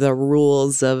kind of the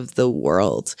rules of the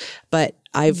world. But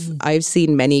I've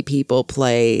seen many people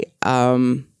play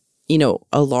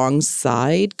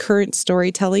alongside current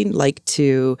storytelling, like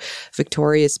to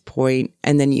Victoria's point,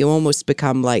 and then you almost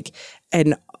become like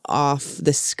an off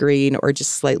the screen or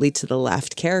just slightly to the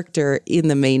left character in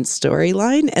the main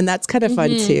storyline. And that's kind of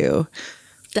fun too.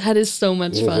 That is so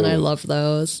much fun. I love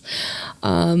those.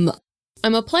 I'm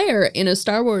a player in a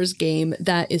Star Wars game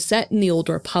that is set in the Old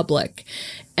Republic,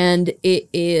 and it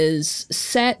is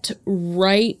set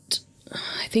right,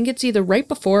 I think it's either right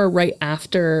before or right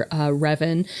after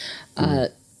Revan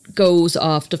goes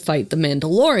off to fight the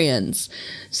Mandalorians.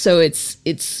 So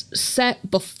it's set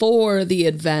before the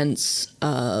events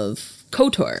of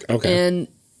KOTOR. Okay. And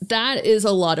that is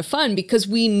a lot of fun because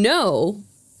we know,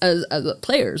 as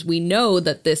players, we know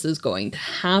that this is going to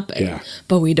happen,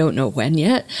 but we don't know when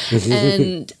yet.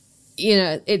 And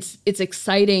it's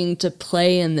exciting to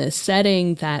play in this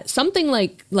setting that something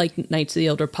like Knights of the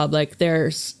Old Republic,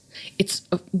 it's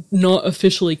not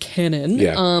officially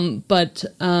canon, but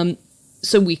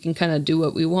so we can kind of do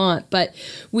what we want. But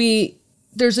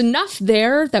there's enough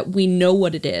there that we know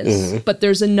what it is, but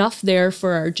there's enough there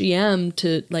for our GM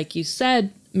to, like you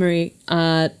said, Marie,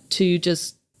 to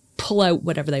just pull out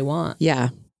whatever they want. Yeah.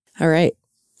 All right.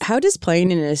 How does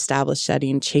playing in an established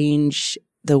setting change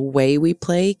the way we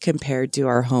play compared to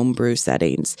our homebrew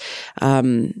settings,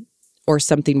 or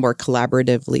something more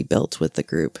collaboratively built with the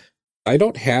group? I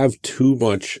don't have too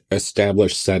much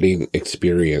established setting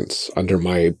experience under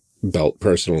my belt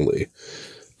personally.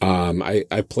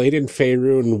 I played in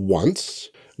Faerun once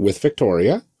with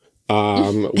Victoria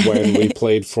when we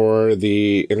played for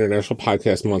the International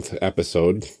Podcast Month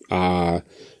episode.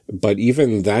 But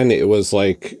even then it was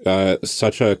like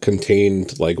such a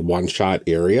contained like one-shot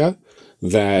area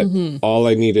that all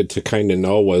I needed to kind of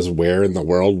know was where in the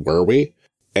world were we.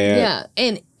 And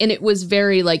it was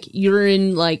very like you're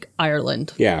in like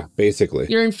Ireland. Yeah, basically.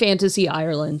 You're in fantasy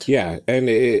Ireland. Yeah, and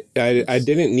I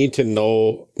didn't need to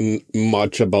know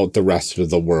much about the rest of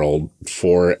the world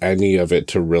for any of it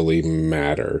to really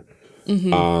matter,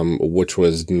 which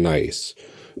was nice.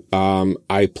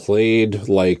 I played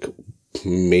like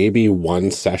maybe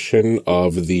one session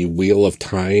of the Wheel of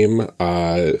Time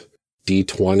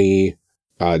D20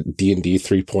 D&D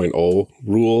 3.0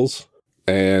 rules.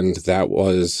 And that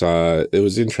was, it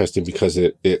was interesting because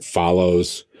it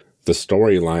follows the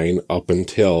storyline up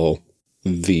until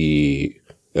the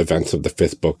events of the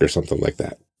fifth book or something like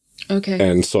that. Okay.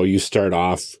 And so you start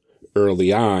off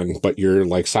early on, but you're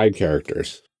like side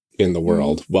characters in the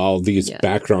world while these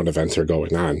background events are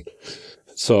going on.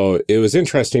 So it was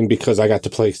interesting because I got to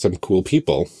play some cool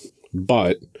people,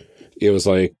 but it was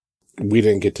like, we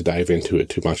didn't get to dive into it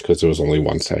too much because it was only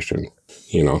one session,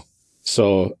 you know?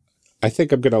 So I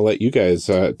think I'm going to let you guys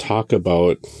talk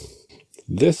about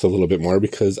this a little bit more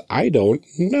because I don't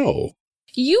know.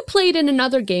 You played in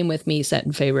another game with me set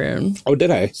in Faerun. Oh,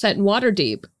 did I? Set in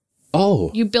Waterdeep.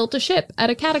 Oh. You built a ship at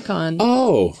a catacon.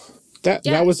 Oh.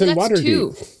 That was in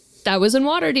Waterdeep. That was in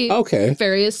Waterdeep. Okay.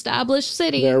 Very established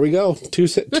city. There we go. Two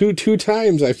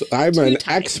times. I'm an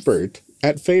expert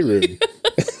at Faerun.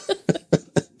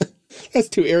 That's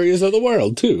 2 areas of the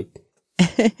world, too.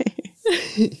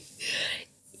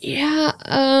 Yeah.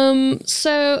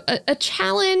 So a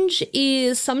challenge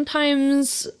is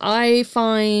sometimes I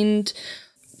find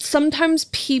sometimes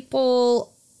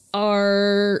people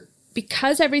are,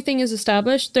 because everything is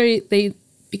established, they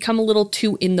become a little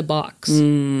too in the box.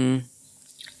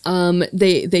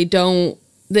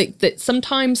 That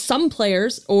sometimes some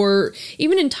players, or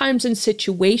even in times and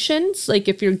situations, like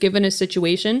if you're given a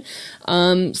situation,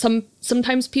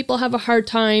 sometimes people have a hard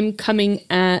time coming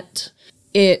at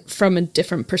it from a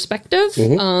different perspective,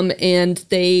 and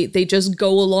they just go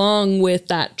along with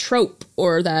that trope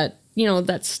or that, you know,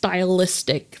 that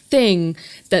stylistic thing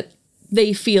that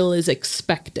they feel is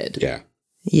expected.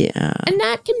 Yeah. And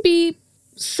that can be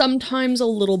sometimes a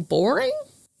little boring,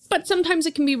 but sometimes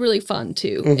it can be really fun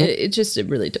too. It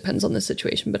really depends on the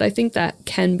situation. But I think that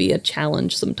can be a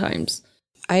challenge sometimes.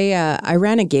 I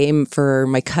ran a game for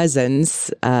my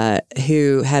cousins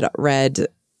who had read,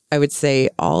 I would say,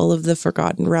 all of the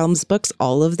Forgotten Realms books.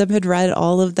 All of them had read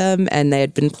all of them, and they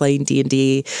had been playing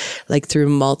D&D like through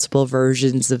multiple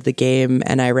versions of the game.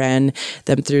 And I ran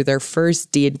them through their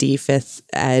first D&D 5th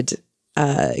ed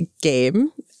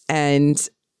game, and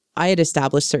I had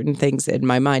established certain things in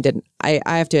my mind. And I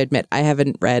have to admit, I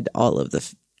haven't read all of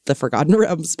the Forgotten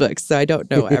Realms books, so I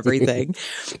don't know everything.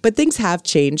 But things have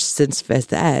changed since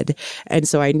 5th ed, and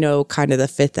so I know kind of the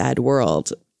 5th ed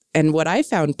world. And what I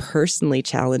found personally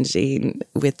challenging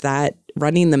with that,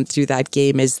 running them through that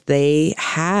game, is they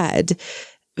had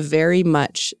very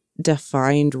much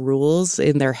defined rules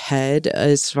in their head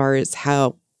as far as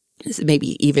how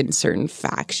maybe even certain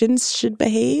factions should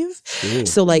behave.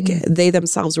 So like they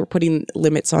themselves were putting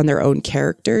limits on their own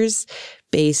characters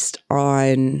based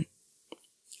on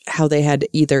how they had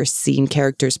either seen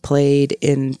characters played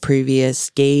in previous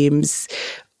games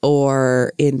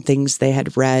or in things they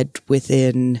had read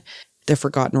within the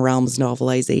Forgotten Realms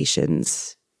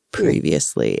novelizations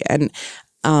previously. And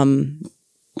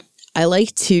I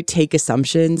like to take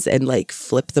assumptions and like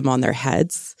flip them on their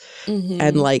heads.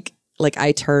 And like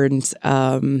I turned,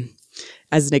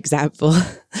 as an example,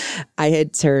 I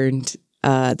had turned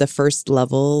the first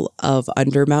level of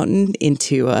Undermountain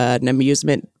into an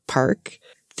amusement park,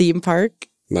 theme park.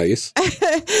 Nice.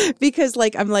 Because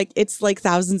like, I'm like, it's like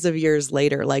thousands of years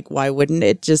later. Like, why wouldn't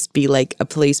it just be like a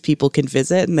place people can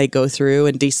visit and they go through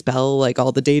and dispel like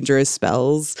all the dangerous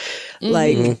spells?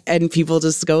 Like, and people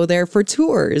just go there for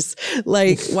tours.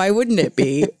 Like, why wouldn't it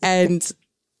be? And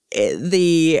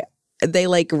it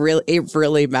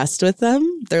really messed with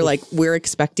them. They're like, we're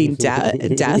expecting death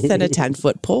and a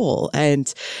 10-foot pole.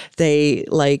 And they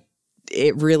like,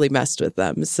 it really messed with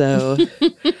them. So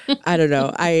I don't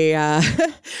know.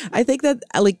 I think that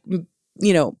like,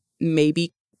 you know,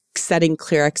 maybe setting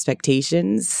clear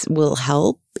expectations will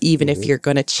help, even if you're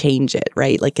going to change it,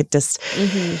 right? Like it just,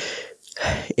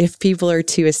 if people are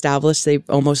too established, they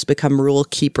almost become rule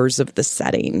keepers of the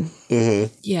setting.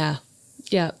 Yeah.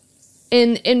 Yeah.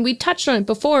 And we touched on it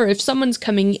before. If someone's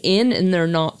coming in and they're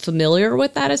not familiar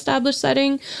with that established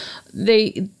setting,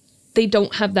 they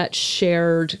don't have that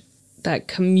shared, that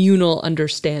communal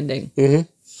understanding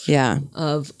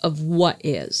of what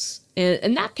is.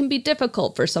 And that can be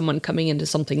difficult for someone coming into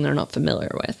something they're not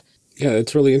familiar with. Yeah,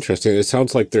 it's really interesting. It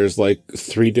sounds like there's like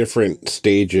 3 different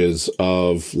stages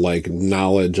of like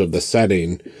knowledge of the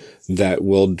setting that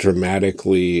will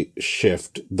dramatically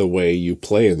shift the way you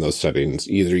play in those settings.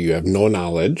 Either you have no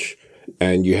knowledge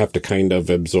and you have to kind of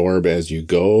absorb as you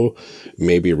go,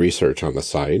 maybe research on the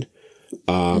side.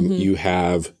 You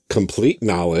have complete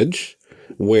knowledge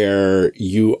where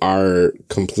you are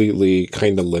completely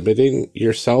kind of limiting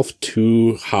yourself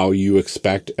to how you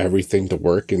expect everything to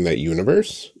work in that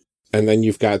universe. And then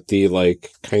you've got the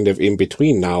like kind of in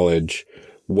between knowledge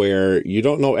where you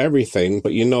don't know everything,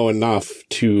 but you know enough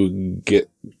to get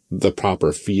the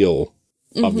proper feel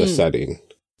of the setting.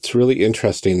 It's really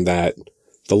interesting that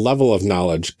the level of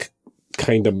knowledge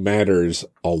kind of matters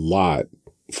a lot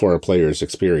for a player's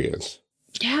experience.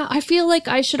 Yeah, I feel like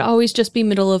I should always just be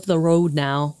middle of the road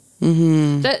now.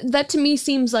 That to me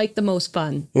seems like the most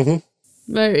fun.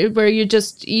 Where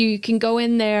you can go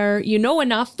in there, you know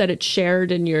enough that it's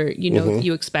shared and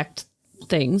you expect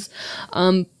things,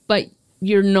 but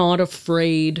you're not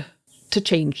afraid to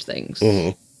change things.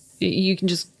 You can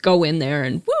just go in there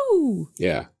and woo.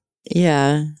 Yeah.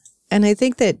 Yeah. And I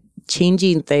think that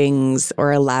changing things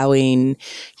or allowing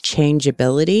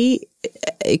changeability,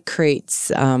 it creates,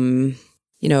 you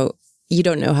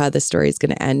don't know how the story is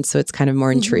going to end. So it's kind of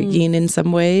more intriguing in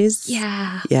some ways.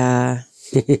 Yeah. Yeah.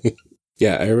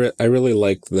 Yeah. I really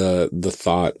like the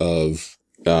thought of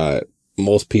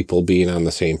most people being on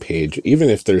the same page, even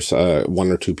if there's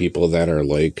one or two people that are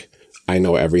like, I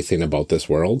know everything about this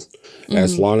world,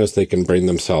 as long as they can bring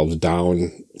themselves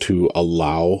down to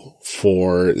allow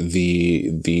for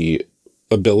the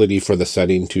ability for the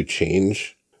setting to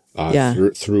change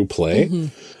through play.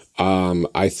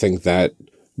 I think that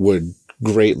would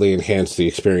greatly enhance the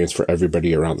experience for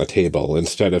everybody around the table,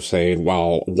 instead of saying,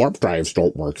 well, warp drives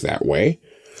don't work that way.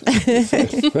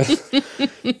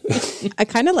 I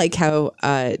kind of like how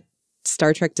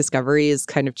Star Trek Discovery is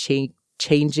kind of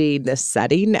changing the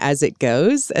setting as it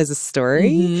goes as a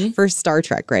story for Star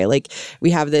Trek, right? Like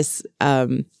we have this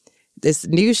this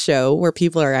new show where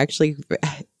people are actually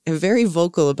very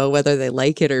vocal about whether they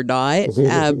like it or not,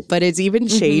 but it's even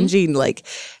changing like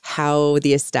how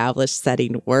the established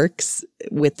setting works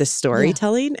with the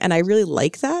storytelling, and I really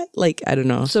like that. Like, I don't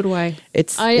know. So do I.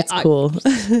 It's cool.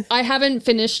 I haven't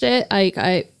finished it.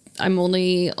 I'm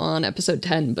only on episode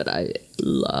 10, but I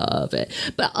love it.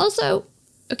 But also,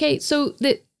 okay, so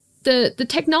the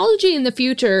technology in the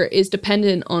future is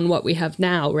dependent on what we have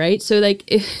now, right? So like,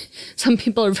 if some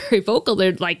people are very vocal,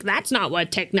 they're like, that's not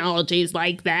what technology is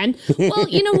like then. Well,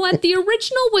 you know what? The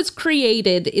original was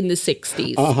created in the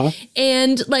 60s.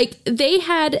 And like, they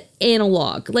had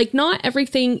analog. Like, not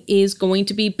everything is going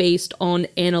to be based on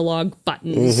analog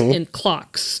buttons and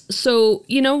clocks. So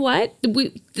you know what?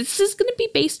 This is going to be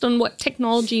based on what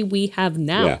technology we have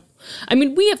now. Yeah. I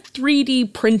mean, we have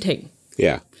 3D printing.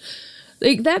 Yeah.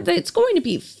 Like that's going to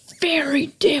be very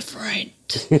different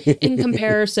in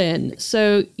comparison.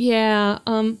 So yeah,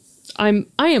 I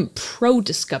am pro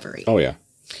Discovery. Oh yeah.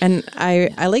 And I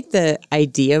like the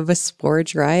idea of a spore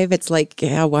drive. It's like,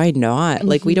 yeah, why not?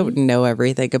 Like, we don't know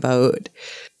everything about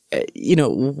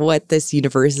what this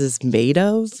universe is made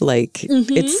of. Like,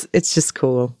 it's just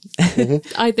cool.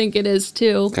 I think it is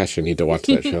too. Gosh, I need to watch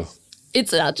that show.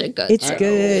 It's such a good. It's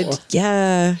good.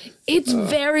 Yeah. It's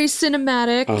very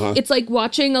cinematic. It's like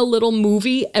watching a little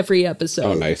movie every episode.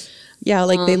 Oh, nice. Yeah,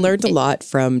 like they learned a lot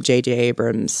from J.J.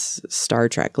 Abrams' Star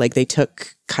Trek. Like they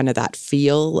took kind of that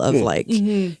feel of like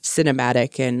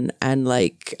cinematic and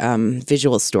like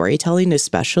visual storytelling,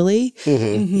 especially.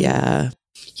 Yeah.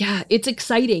 Yeah, it's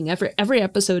exciting. Every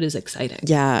episode is exciting.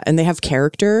 Yeah, and they have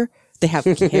character. They have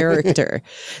character.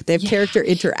 They have character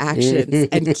interactions,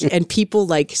 and people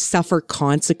like suffer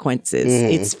consequences.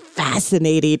 It's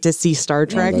fascinating to see Star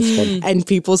Trek and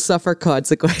people suffer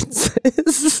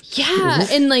consequences. Yeah,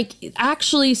 and like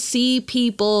actually see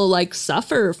people like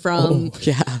suffer from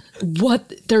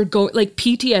what they're going, like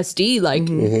PTSD, like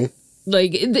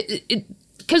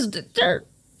because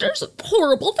there's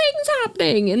horrible things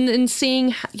happening, and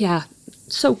seeing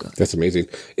so good. That's amazing.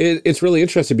 It's really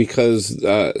interesting because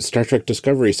Star Trek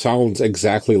Discovery sounds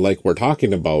exactly like we're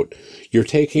talking about. You're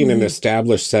taking an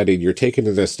established setting, you're taking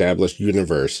an established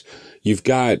universe. You've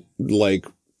got like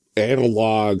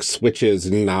analog switches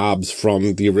and knobs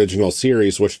from the original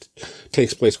series, which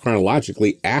takes place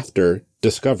chronologically after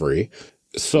Discovery.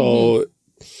 So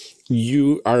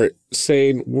you are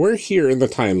saying we're here in the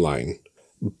timeline,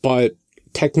 but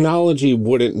technology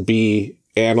wouldn't be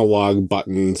analog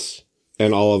buttons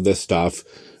and all of this stuff.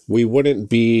 We wouldn't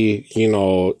be,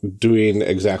 doing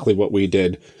exactly what we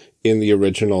did in the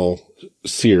original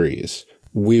series.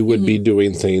 We would be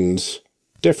doing things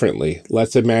differently.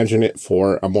 Let's imagine it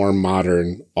for a more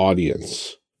modern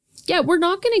audience. Yeah, we're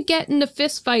not going to get into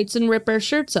fist fights and rip our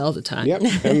shirts all the time. Yep.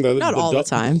 And Not all the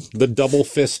time. The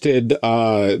double-fisted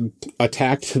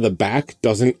attack to the back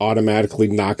doesn't automatically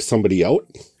knock somebody out.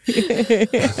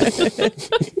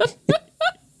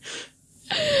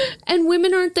 And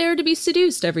women aren't there to be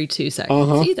seduced every 2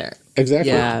 seconds either.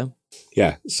 Exactly. Yeah.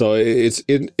 Yeah. So it's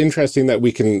interesting that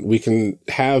we can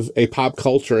have a pop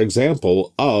culture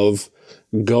example of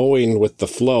going with the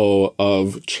flow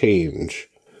of change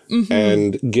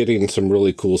and getting some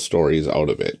really cool stories out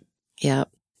of it. Yeah.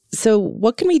 So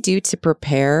what can we do to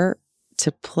prepare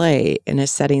to play in a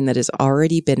setting that has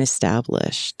already been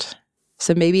established?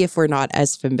 So maybe if we're not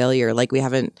as familiar, like we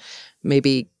haven't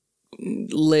maybe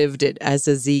lived it as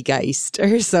a Zeitgeist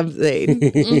or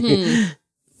something.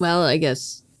 Well, I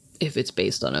guess if it's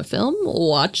based on a film,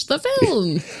 watch the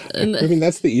film. I mean,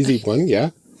 that's the easy one, yeah.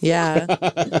 Yeah.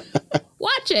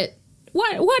 Watch it.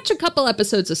 Watch a couple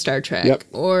episodes of Star Trek, Yep.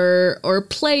 or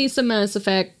play some Mass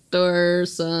Effect or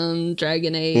some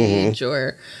Dragon Age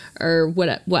or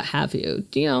what have you.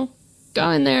 You know, go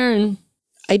in there and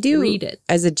I do read it.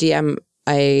 as a GM.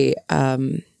 I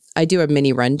do a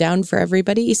mini rundown for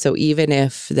everybody. So even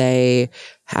if they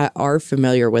are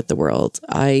familiar with the world,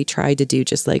 I try to do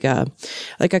just like a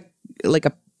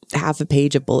half a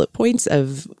page of bullet points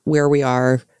of where we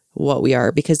are, what we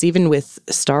are, because even with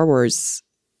Star Wars,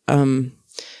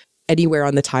 anywhere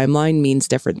on the timeline means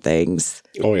different things.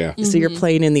 Oh, yeah. So you're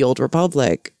playing in the Old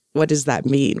Republic. What does that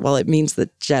mean? Well, it means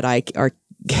that Jedi are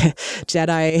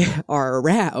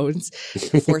around,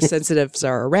 Force sensitives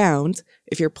are around.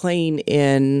 If you're playing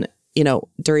in,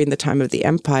 during the time of the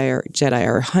Empire, Jedi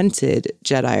are hunted,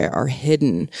 Jedi are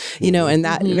hidden, and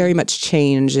that very much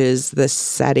changes the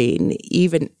setting,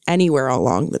 even anywhere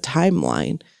along the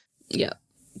timeline. Yeah.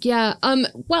 Yeah.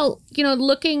 Well,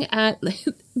 looking at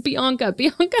Bianca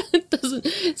doesn't.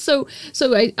 So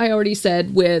I already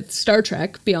said with Star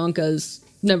Trek, Bianca's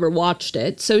never watched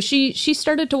it. So she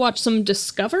started to watch some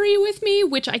Discovery with me,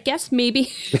 which I guess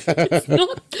maybe it's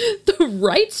not the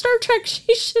right Star Trek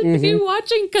she should be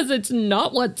watching, because it's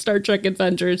not what Star Trek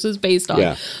Adventures is based on.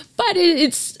 Yeah. But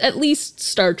it's at least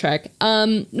Star Trek.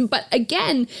 But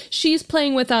again, she's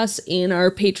playing with us in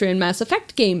our Patreon Mass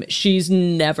Effect game. She's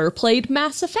never played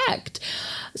Mass Effect.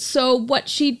 So what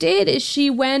she did is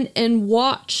she went and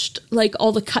watched like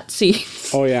all the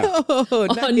cutscenes Oh, yeah.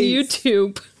 on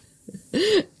YouTube.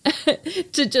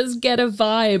 To just get a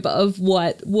vibe of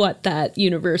what that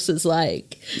universe is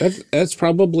like. That's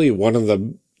probably one of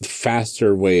the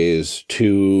faster ways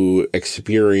to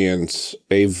experience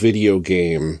a video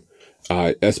game,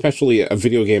 especially a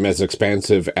video game as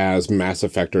expansive as Mass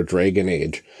Effect or Dragon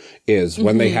Age, is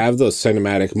when they have those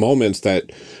cinematic moments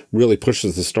that really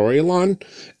pushes the story along.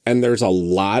 And there's a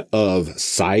lot of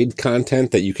side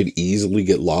content that you could easily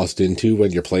get lost into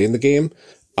when you're playing the game.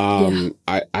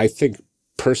 I think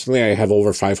personally I have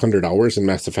over 500 hours in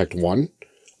Mass Effect 1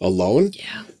 alone.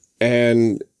 Yeah.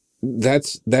 And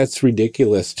that's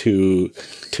ridiculous to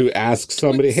ask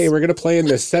somebody, hey, we're going to play in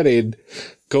this setting.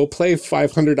 Go play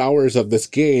 500 hours of this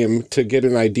game to get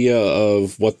an idea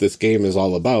of what this game is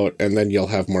all about, and then you'll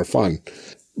have more fun.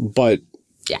 But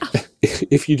yeah,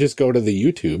 if you just go to the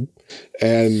YouTube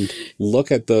and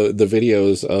look at the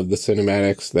videos of the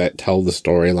cinematics that tell the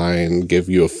storyline, give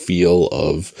you a feel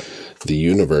of the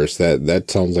universe, that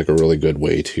sounds like a really good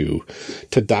way to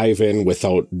dive in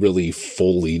without really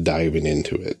fully diving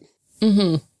into it.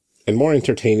 And more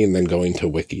entertaining than going to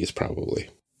wikis, probably.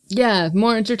 Yeah,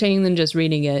 more entertaining than just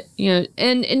reading it.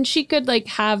 And she could like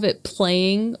have it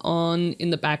playing on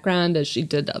in the background as she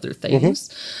did other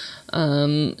things.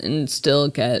 And still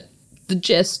get the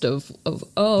gist of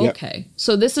okay.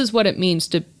 So this is what it means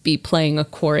to be playing a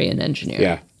Quarian engineer.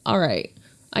 Yeah. All right.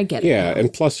 I get it. Yeah,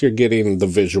 and plus you're getting the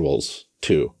visuals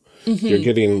too. You're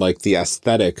getting like the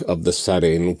aesthetic of the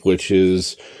setting, which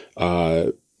is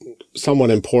somewhat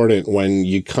important when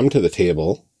you come to the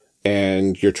table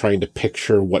and you're trying to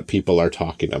picture what people are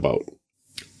talking about.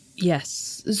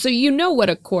 Yes. So what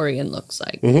a Quarian looks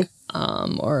like.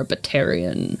 Or a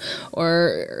Batarian,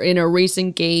 or in a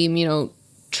recent game,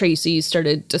 Tracy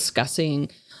started discussing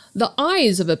the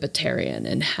eyes of a Batarian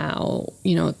and how,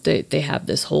 they have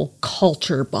this whole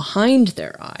culture behind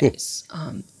their eyes.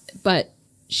 But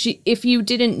if you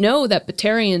didn't know that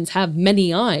Batarians have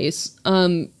many eyes,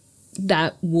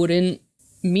 that wouldn't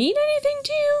mean anything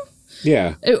to you.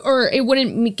 Yeah. Or it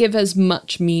wouldn't give as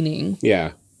much meaning.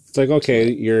 Yeah. It's like,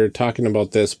 okay, you're talking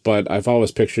about this, but I've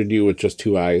always pictured you with just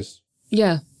 2 eyes.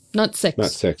 Yeah, not 6.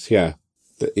 Not 6, yeah.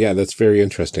 Yeah, that's very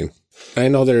interesting. I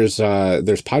know there's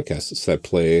podcasts that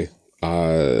play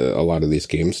a lot of these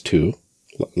games too,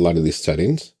 a lot of these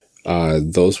settings.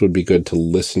 Those would be good to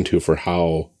listen to for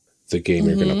how the game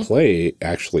you're going to play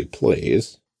actually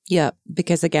plays. Yeah,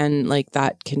 because again, like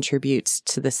that contributes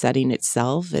to the setting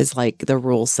itself, is like the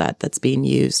rule set that's being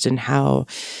used and how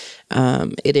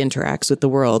it interacts with the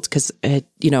world. Because,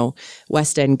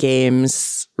 West End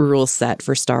Games rule set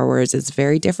for Star Wars is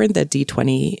very different than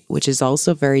D20, which is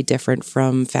also very different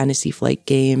from Fantasy Flight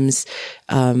Games,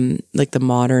 like the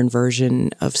modern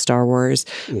version of Star Wars,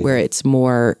 where it's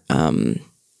more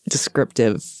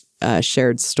descriptive,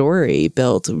 shared story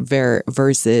built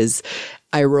versus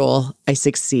I roll, I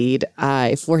succeed,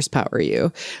 I force power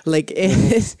you. Like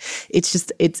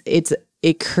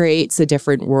it creates a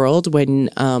different world when,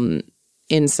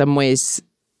 in some ways,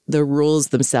 the rules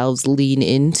themselves lean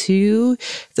into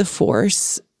the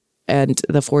Force, and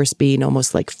the Force being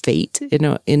almost like fate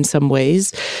in some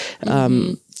ways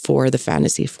for the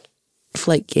Fantasy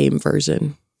Flight game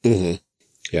version. Mm-hmm.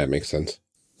 Yeah, it makes sense.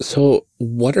 So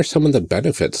what are some of the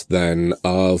benefits then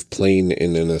of playing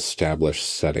in an established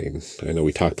setting? I know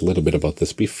we talked a little bit about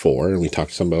this before, and we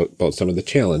talked about some of the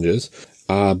challenges,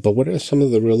 but what are some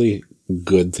of the really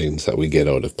good things that we get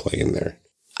out of playing there?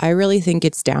 I really think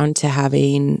it's down to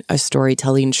having a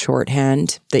storytelling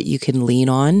shorthand that you can lean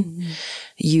on.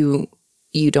 Mm-hmm.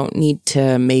 You don't need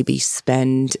to maybe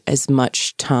spend as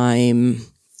much time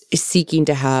seeking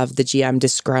to have the GM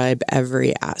describe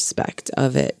every aspect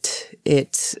of it.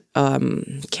 It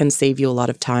can save you a lot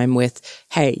of time with,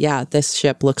 hey, yeah, this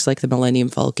ship looks like the Millennium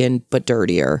Falcon, but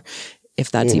dirtier,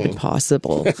 if that's even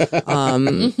possible. This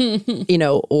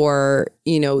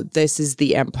is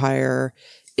the Empire.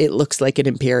 It looks like an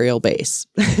Imperial base.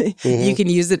 You can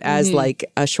use it as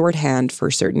like a shorthand for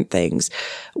certain things.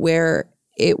 Where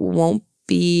it won't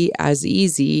be as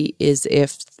easy is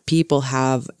if people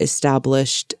have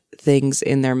established things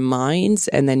in their minds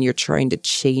and then you're trying to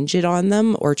change it on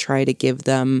them or try to give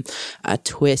them a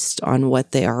twist on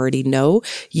what they already know.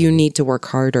 You need to work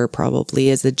harder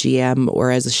probably as a GM or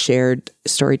as a shared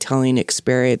storytelling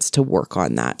experience to work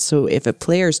on that. So if a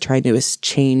player is trying to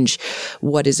change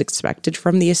what is expected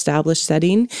from the established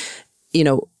setting,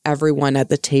 everyone at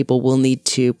the table will need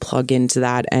to plug into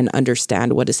that and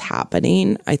understand what is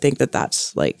happening. I think that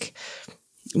that's like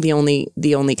the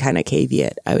only kind of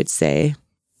caveat I would say.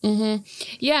 Mm-hmm.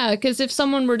 Yeah, because if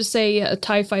someone were to say a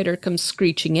TIE fighter comes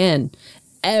screeching in,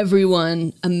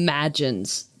 everyone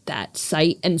imagines that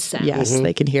sight and sound. Yes,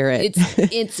 they can hear it.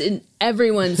 It's in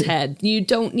everyone's head. You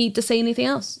don't need to say anything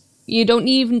else. You don't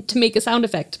need even to make a sound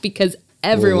effect because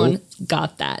everyone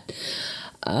got that.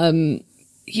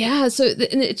 Yeah, so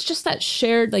it's just that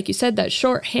shared, like you said, that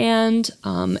shorthand,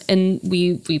 and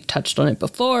we've touched on it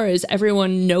before, is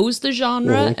everyone knows the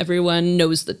genre, everyone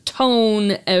knows the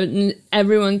tone, and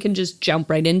everyone can just jump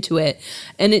right into it.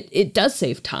 And it does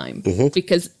save time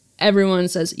because everyone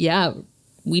says, yeah,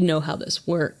 we know how this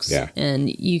works. Yeah. And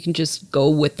you can just go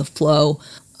with the flow,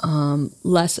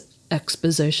 less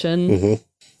exposition.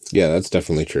 Yeah, that's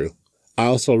definitely true. I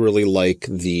also really like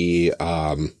the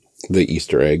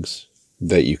Easter eggs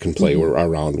that you can play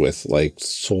around with, like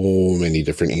so many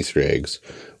different Easter eggs,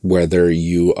 whether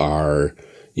you are,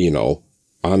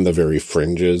 on the very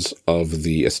fringes of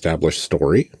the established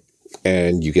story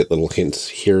and you get little hints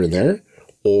here and there,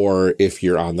 or if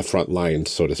you're on the front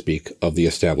lines, so to speak, of the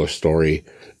established story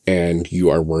and you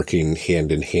are working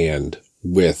hand in hand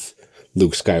with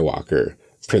Luke Skywalker,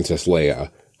 Princess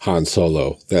Leia, Han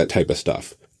Solo, that type of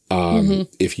stuff.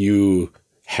 If you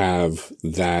have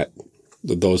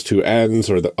those two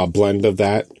ends or a blend of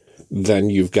that,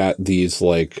 then you've got these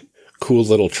like cool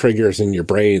little triggers in your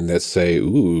brain that say,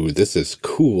 ooh, this is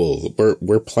cool.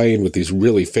 We're playing with these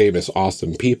really famous,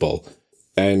 awesome people.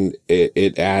 And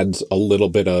it adds a little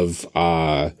bit of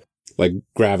like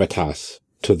gravitas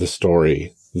to the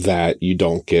story that you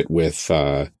don't get with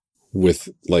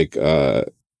like a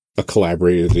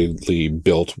collaboratively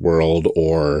built world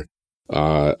or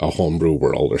a homebrew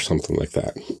world or something like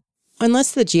that.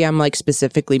 Unless the GM like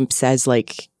specifically says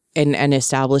like and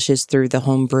establishes through the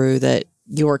homebrew that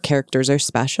your characters are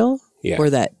special or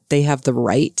that they have the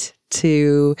right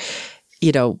to,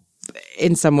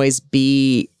 in some ways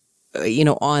be,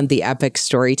 on the epic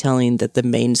storytelling that the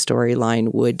main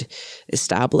storyline would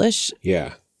establish.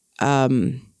 Yeah.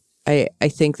 I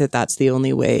think that that's the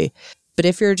only way. But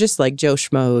if you're just like Joe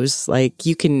Schmoes, like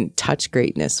you can touch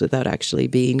greatness without actually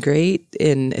being great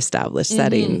in established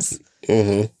settings.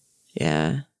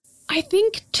 Yeah. I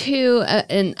think too,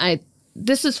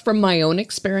 this is from my own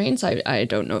experience. I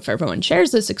don't know if everyone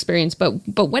shares this experience, but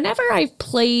whenever I've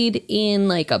played in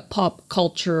like a pop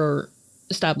culture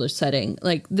established setting,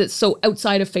 like this, so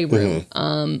outside of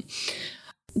Faerun,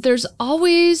 there's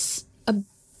always a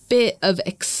bit of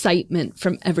excitement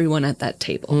from everyone at that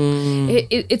table.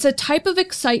 It's a type of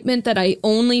excitement that I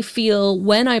only feel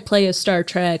when I play a Star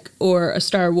Trek or a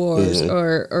Star Wars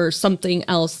or something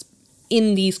else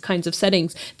in these kinds of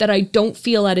settings that I don't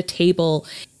feel at a table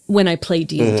when I play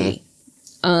D&D.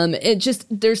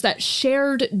 There's that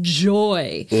shared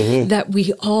joy that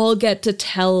we all get to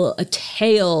tell a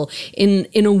tale in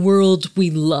a world we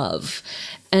love.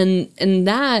 And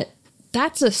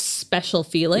that's a special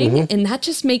feeling. And that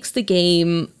just makes the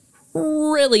game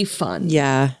really fun.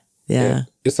 Yeah.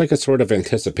 It's like a sort of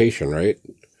anticipation, right?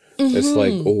 It's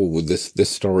like, oh, this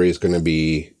story is going to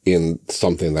be in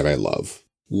something that I love.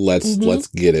 Let's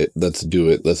get it. Let's do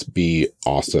it. Let's be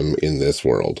awesome in this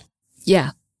world.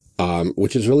 Yeah.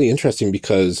 which is really interesting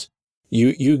because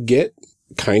you get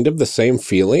kind of the same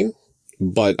feeling,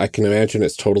 but I can imagine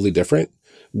it's totally different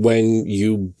when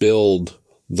you build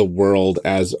the world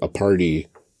as a party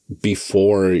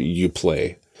before you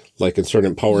play. Like in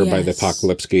certain Powered by the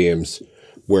Apocalypse games,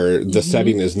 where the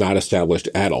setting is not established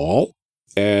at all.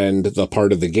 And the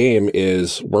part of the game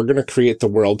is, we're going to create the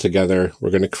world together.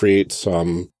 We're going to create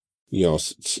some,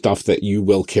 stuff that you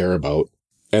will care about,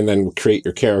 and then create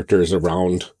your characters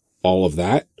around all of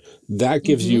that. That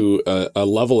gives you a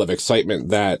level of excitement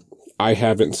that I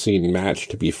haven't seen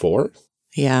matched before.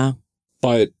 Yeah.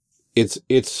 But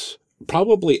it's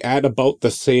probably at about the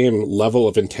same level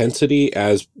of intensity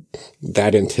as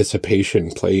that anticipation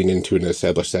playing into an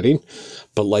established setting,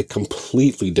 but like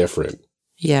completely different.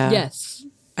 Yeah. Yes.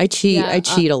 I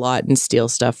cheat a lot and steal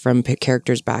stuff from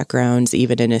characters' backgrounds,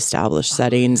 even in established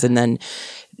settings, and then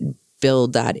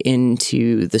build that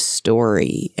into the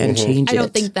story and change it. I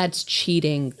don't think that's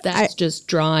cheating. That's just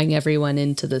drawing everyone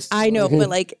into the story. I know, but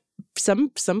like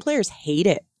some players hate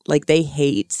it. Like they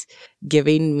hate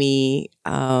giving me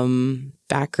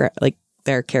background, like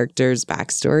their character's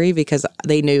backstory, because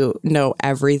they know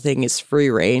everything is free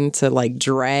reign to like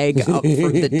drag up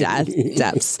from the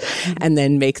depths and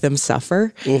then make them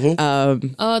suffer.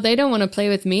 Oh, they don't want to play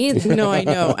with me. No, I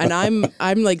know, and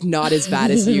I'm like not as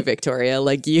bad as you, Victoria.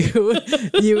 Like you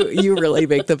really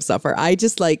make them suffer. I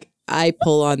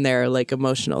pull on their like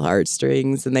emotional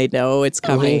heartstrings, and they know it's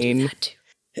coming.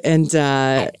 And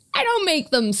I don't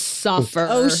make them suffer.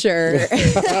 Oh, sure.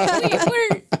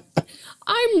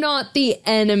 I'm not the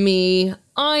enemy.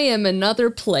 I am another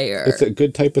player. It's a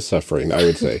good type of suffering, I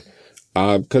would say,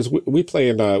 because we play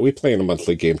in a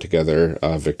monthly game together,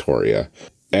 Victoria,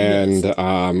 and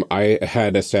I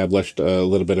had established a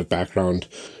little bit of background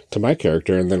to my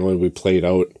character, and then when we played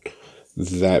out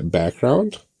that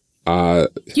background,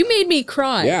 you made me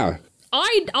cry. Yeah,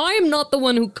 I am not the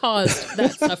one who caused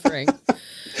that suffering.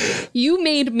 You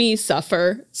made me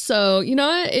suffer. So,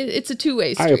 it's a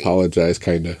two-way street. I apologize,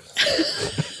 kind of.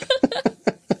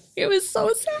 It was so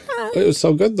sad. It was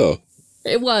so good, though.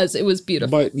 It was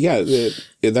beautiful. But yeah,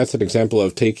 that's an example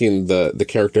of taking the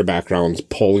character backgrounds,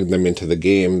 pulling them into the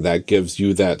game. That gives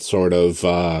you that sort of,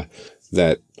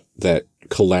 that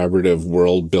collaborative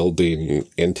world building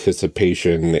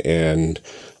anticipation and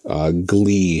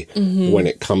glee when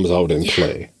it comes out in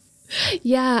play.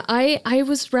 Yeah, I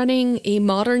was running a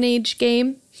Modern Age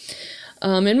game.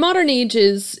 And Modern Age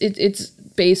it's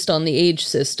based on the age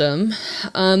system.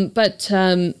 But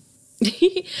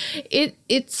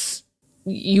it's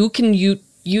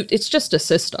just a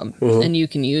system, and you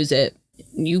can use it.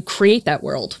 You create that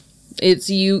world.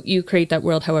 You create that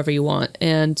world however you want.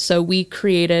 And so we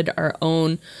created our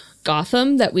own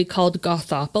Gotham that we called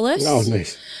Gothopolis. Oh,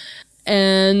 nice.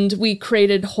 And we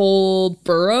created whole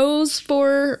boroughs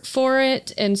for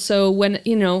it. And so when,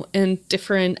 and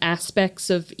different aspects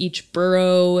of each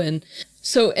borough. And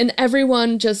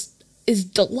everyone just is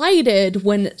delighted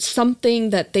when something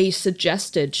that they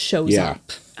suggested shows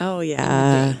up. Oh,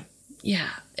 yeah. Yeah.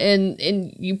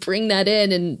 And you bring that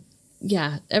in, and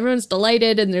yeah, everyone's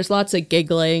delighted, and there's lots of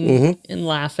giggling and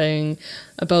laughing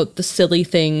about the silly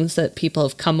things that people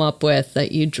have come up with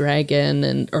that you drag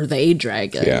in, or they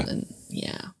drag in. Yeah. And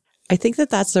yeah. I think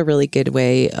that's a really good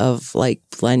way of like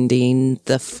blending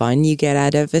the fun you get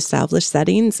out of established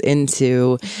settings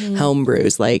into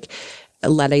homebrews, like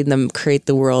letting them create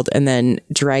the world and then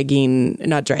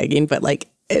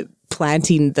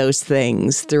planting those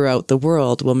things throughout the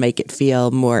world will make it feel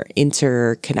more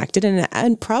interconnected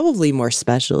and probably more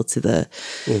special to the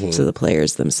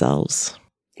players themselves.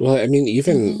 Well, I mean,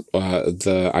 even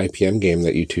the IPM game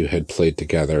that you two had played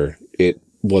together, it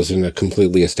was in a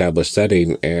completely established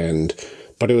setting,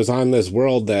 but it was on this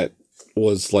world that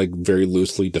was like very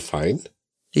loosely defined.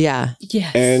 Yeah.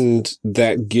 Yes. And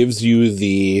that gives you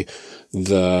the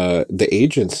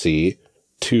agency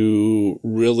to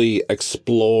really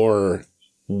explore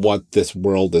what this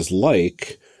world is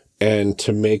like and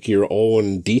to make your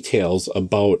own details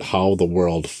about how the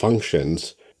world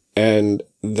functions. And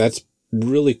that's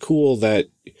really cool that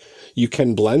you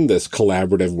can blend this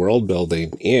collaborative world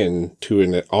building into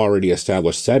an already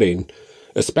established setting,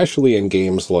 especially in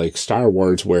games like Star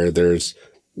Wars, where there's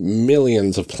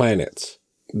millions of planets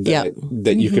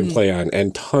that you can play on,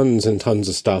 and tons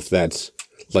of stuff that's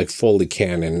like fully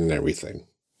canon and everything.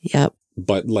 Yep.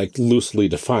 But like loosely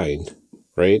defined,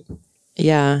 right?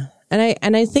 Yeah.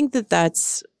 And I think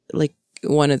that's like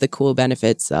one of the cool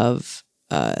benefits of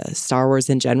Star Wars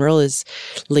in general is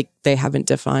like they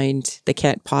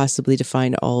can't possibly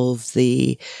define all of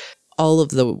the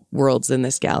worlds in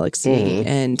this galaxy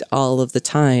and all of the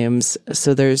times.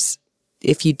 So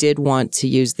if you did want to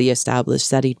use the established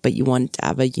setting, but you want to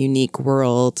have a unique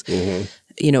world,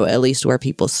 you know, at least where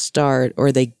people start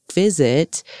or they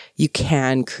visit, you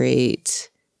can create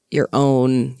your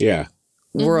own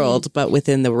world, but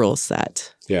within the rule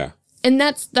set. Yeah. And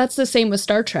that's the same with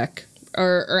Star Trek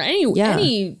or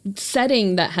any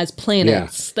setting that has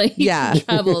planets that you can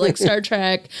travel, like Star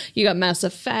Trek. You got Mass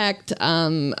Effect.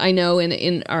 I know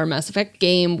in our Mass Effect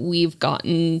game, we've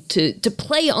gotten to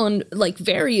play on like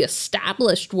very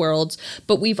established worlds,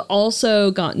 but we've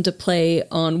also gotten to play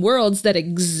on worlds that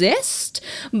exist,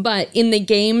 but in the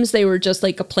games, they were just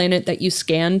like a planet that you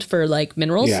scanned for like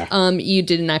minerals. Yeah. You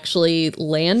didn't actually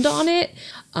land on it.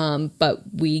 But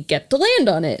we get to land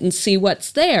on it and see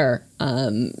what's there.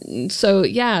 So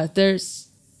yeah, there's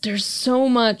so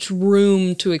much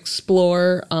room to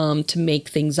explore, to make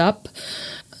things up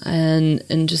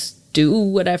and just do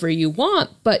whatever you want,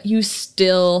 but you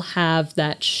still have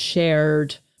that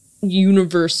shared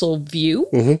universal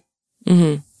view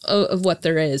of what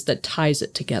there is that ties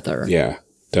it together. Yeah,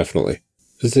 definitely.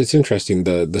 It's interesting,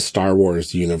 the Star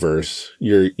Wars universe.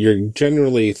 You're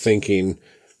generally thinking,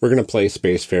 we're going to play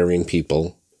spacefaring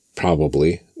people,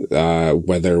 probably,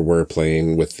 whether we're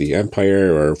playing with the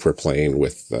Empire or if we're playing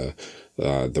with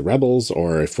the Rebels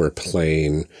or if we're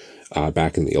playing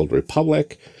back in the Old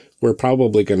Republic. We're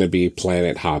probably going to be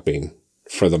planet hopping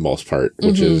for the most part,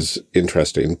 which is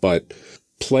interesting. But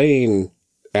playing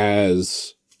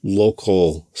as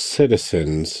local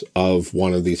citizens of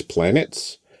one of these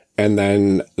planets, and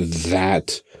then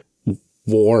that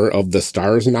War of the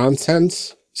Stars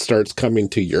nonsense starts coming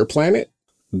to your planet,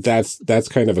 that's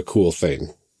kind of a cool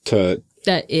thing to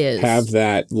have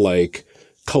that like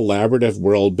collaborative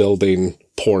world building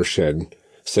portion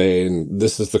saying,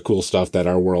 this is the cool stuff that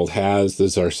our world has.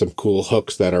 These are some cool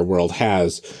hooks that our world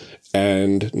has.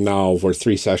 And now we're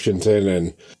 3 sessions in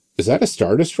and is that a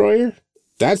Star Destroyer?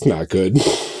 That's not good.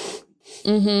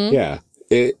 Yeah.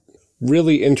 It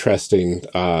really interesting,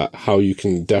 how you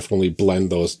can definitely blend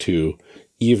those two,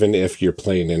 even if you're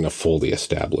playing in a fully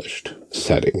established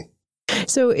setting.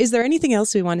 So is there anything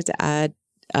else we wanted to add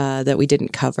that we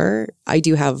didn't cover? I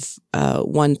do have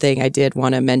one thing I did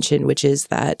want to mention, which is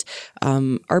that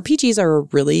RPGs are a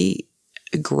really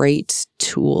great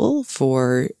tool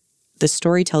for the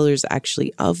storytellers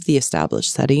actually of the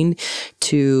established setting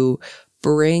to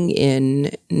bring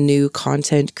in new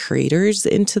content creators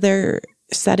into their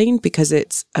setting, because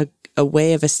it's a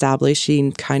way of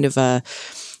establishing kind of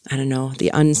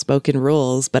the unspoken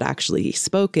rules, but actually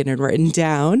spoken and written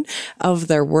down of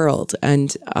their world.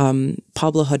 And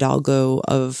Pablo Hidalgo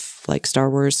of like Star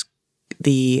Wars,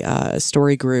 the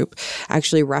story group,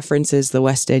 actually references the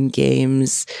West End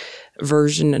Games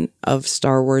version of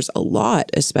Star Wars a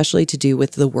lot, especially to do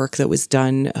with the work that was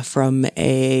done from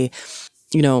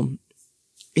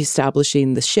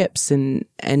establishing the ships and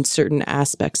certain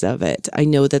aspects of it. I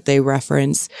know that they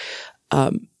reference,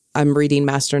 I'm reading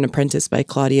Master and Apprentice by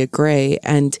Claudia Gray,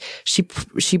 and she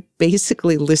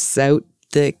basically lists out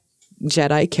the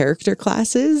Jedi character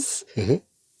classes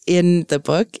in the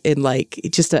book in like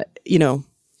just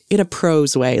in a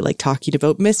prose way, like talking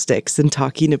about mystics and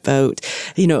talking about,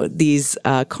 these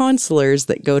consulars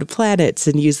that go to planets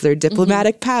and use their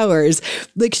diplomatic powers.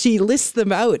 Like she lists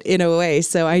them out in a way.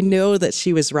 So I know that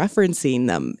she was referencing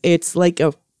them. It's like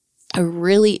a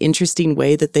really interesting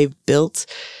way that they've built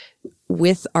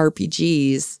with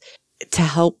RPGs to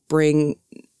help bring,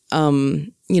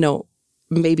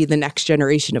 maybe the next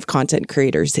generation of content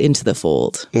creators into the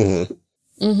fold.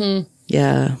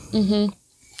 Yeah.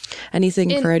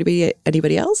 Anything for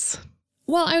anybody else?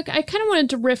 Well, I kind of wanted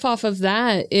to riff off of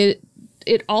that. It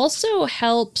also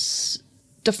helps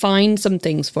define some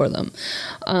things for them.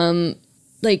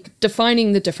 Like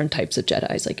defining the different types of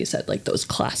Jedis, like you said, like those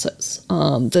classes,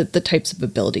 the types of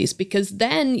abilities. Because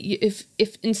then if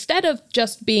instead of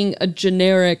just being a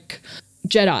generic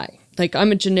Jedi, like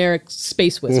I'm a generic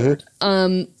space wizard,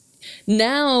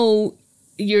 now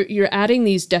you're adding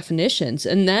these definitions,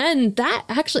 and then that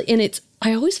actually, and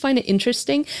I always find it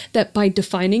interesting that by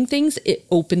defining things, it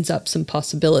opens up some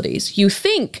possibilities. You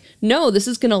think, no, this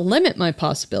is going to limit my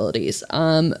possibilities.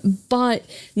 But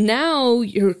now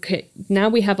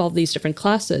we have all these different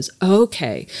classes.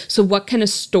 Okay, so what kind of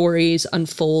stories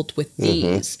unfold with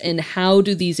these, and how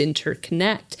do these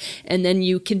interconnect? And then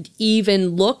you can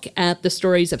even look at the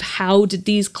stories of how did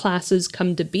these classes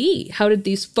come to be? How did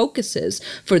these focuses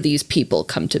for these people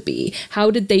come to be?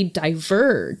 How did they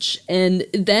diverge? And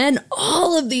then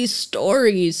all of these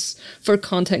stories for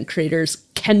content creators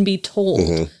can be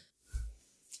told.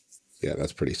 Yeah,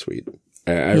 that's pretty sweet.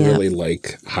 I really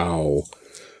like how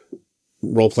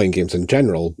role-playing games in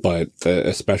general, but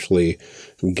especially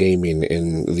gaming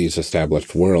in these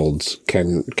established worlds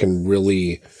can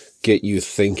really get you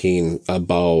thinking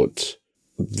about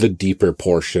the deeper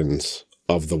portions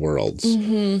of the worlds,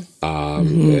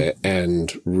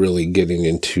 and really getting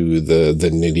into the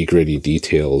nitty-gritty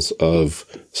details of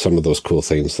some of those cool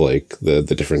things like the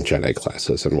different Jedi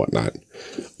classes and whatnot,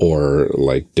 or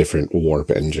like different warp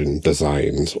engine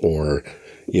designs, or,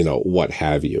 you know, what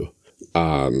have you.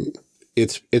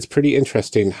 It's pretty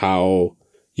interesting how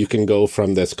you can go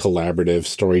from this collaborative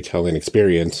storytelling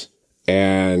experience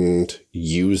and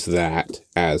use that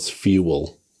as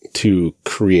fuel to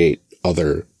create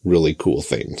other really cool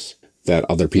things that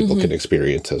other people can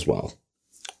experience as well.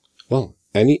 Well,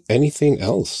 anything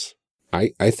else?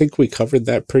 I think we covered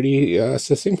that pretty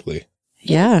succinctly.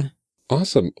 Yeah.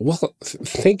 Awesome. Well,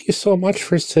 thank you so much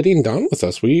for sitting down with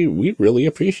us. We really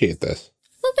appreciate this.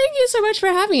 Well, thank you so much for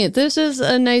having it. This is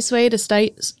a nice way to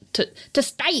start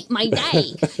my day.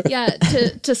 Yeah,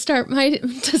 to start my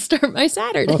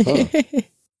Saturday.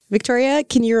 Victoria,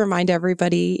 can you remind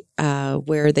everybody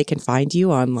where they can find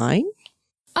you online?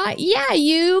 Yeah,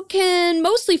 you can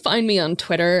mostly find me on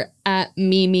Twitter at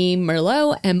Mimi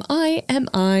Merlot,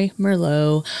 MIMI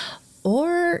Merlot,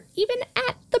 or even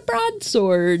at the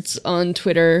Broadswords on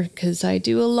Twitter, because I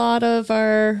do a lot of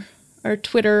our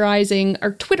tweeting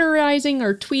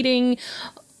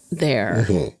there.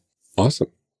 Awesome.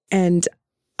 And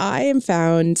I am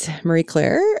found, Marie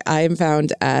Claire, I am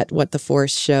found at What the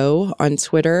Force Show on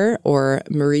Twitter, or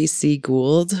Marie C.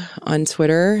 Gould on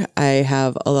Twitter. I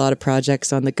have a lot of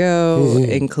projects on the go,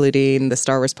 including the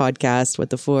Star Wars podcast,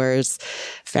 What the Force,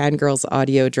 Fangirls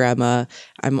audio drama.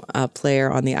 I'm a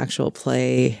player on the actual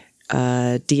play,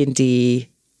 D&D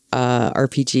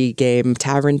RPG game,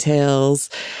 Tavern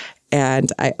Tales.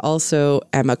 And I also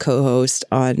am a co-host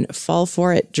on Fall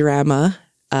For It Drama,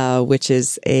 which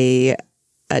is a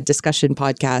discussion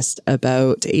podcast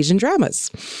about Asian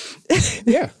dramas.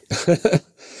 Yeah.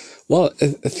 Well,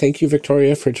 thank you,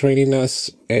 Victoria, for joining us.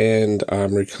 And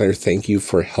Marie Claire, thank you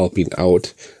for helping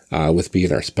out with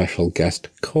being our special guest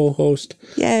co-host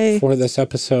for this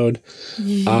episode.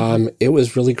 It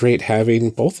was really great having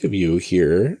both of you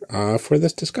here for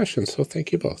this discussion. So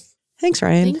thank you both. Thanks,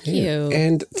 Ryan. Thank you.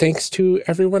 And thanks to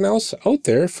everyone else out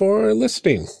there for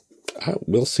listening.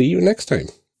 We'll see you next time.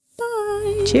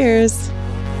 Bye. Cheers.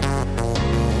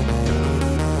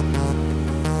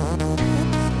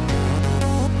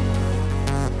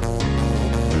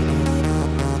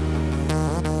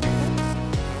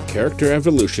 Character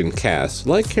Evolution Cast,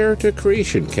 like Character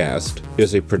Creation Cast,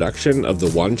 is a production of the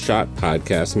One Shot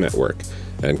Podcast Network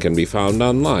and can be found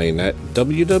online at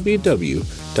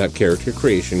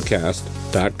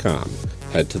www.charactercreationcast.com.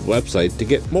 Head to the website to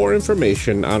get more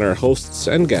information on our hosts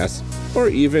and guests, or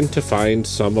even to find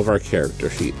some of our character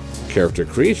sheet. Character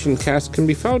Creation Cast can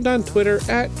be found on Twitter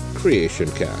at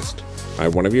CreationCast.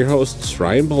 I'm one of your hosts,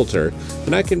 Ryan Bolter,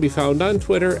 and I can be found on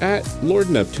Twitter at Lord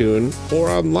Neptune or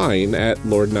online at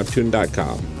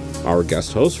lordneptune.com. Our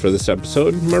guest host for this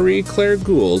episode, Marie Claire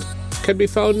Gould, can be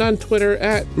found on Twitter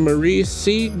at Marie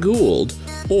C. Gould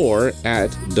or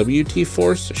at WT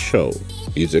Force Show.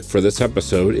 Music for this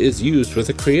episode is used with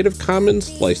a Creative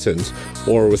Commons license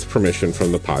or with permission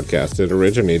from the podcast it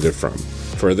originated from.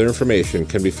 Further information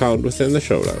can be found within the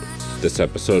show notes. This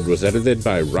episode was edited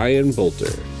by Ryan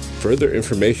Bolter. Further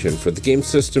information for the game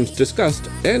systems discussed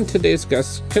and today's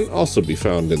guests can also be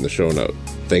found in the show note.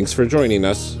 Thanks for joining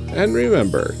us, and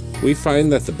remember, we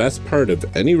find that the best part of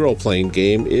any role-playing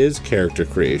game is character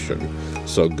creation.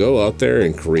 So go out there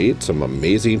and create some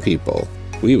amazing people.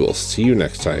 We will see you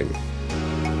next time.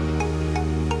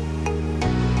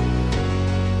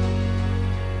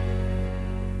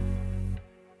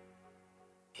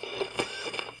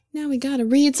 Now we gotta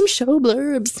read some show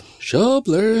blurbs. Show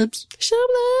blurbs. Show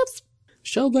blurbs.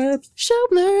 Show blurbs. Show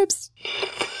blurbs.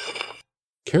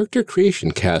 Character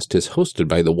Creation Cast is hosted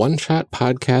by the One Shot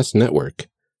Podcast Network.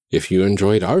 If you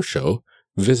enjoyed our show,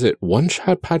 visit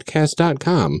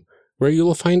oneshotpodcast.com, where you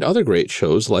will find other great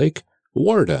shows like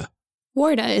Warda.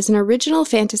 Warda is an original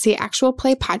fantasy actual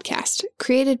play podcast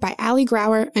created by Ali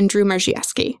Grauer and Drew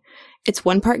Marziewski. It's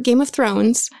 1 part Game of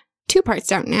Thrones, 2 parts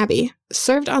Downton Abbey,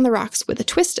 served on the rocks with a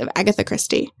twist of Agatha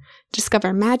Christie.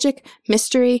 Discover magic,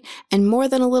 mystery, and more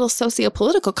than a little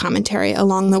socio-political commentary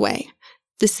along the way.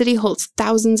 The city holds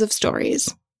thousands of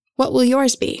stories. What will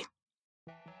yours be?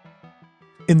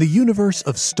 In the universe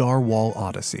of Star Wars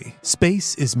Odyssey,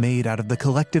 space is made out of the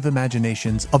collective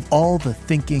imaginations of all the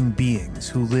thinking beings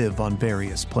who live on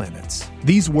various planets.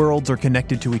 These worlds are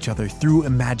connected to each other through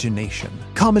imagination.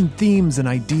 Common themes and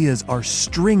ideas are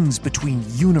strings between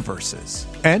universes.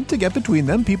 And to get between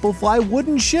them, people fly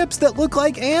wooden ships that look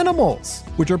like animals,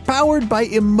 which are powered by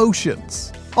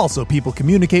emotions. Also, people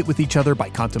communicate with each other by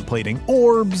contemplating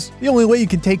orbs. The only way you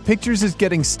can take pictures is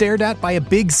getting stared at by a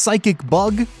big psychic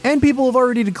bug. And people have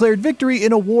already declared victory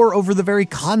in a war over the very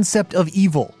concept of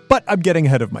evil. But I'm getting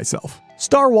ahead of myself.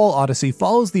 Star Wars Odyssey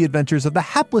follows the adventures of the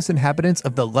hapless inhabitants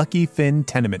of the Lucky Finn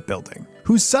tenement building,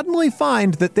 who suddenly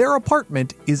find that their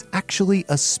apartment is actually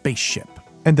a spaceship,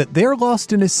 and that they're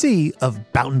lost in a sea of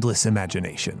boundless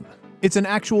imagination. It's an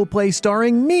actual play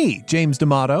starring me, James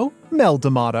D'Amato, Mel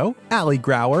D'Amato, Ali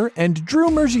Grauer, and Drew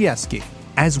Merzieski,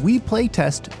 as we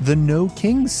playtest the No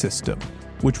Kings system,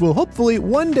 which will hopefully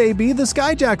one day be the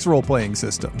Skyjacks role-playing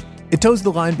system. It toes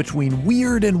the line between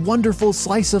weird and wonderful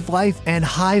slice of life and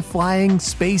high-flying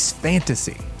space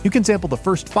fantasy. You can sample the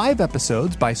first 5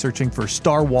 episodes by searching for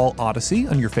Star Wars Odyssey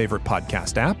on your favorite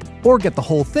podcast app, or get the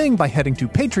whole thing by heading to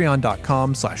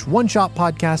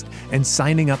patreon.com/oneshotpodcast and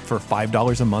signing up for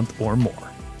 $5 a month or more.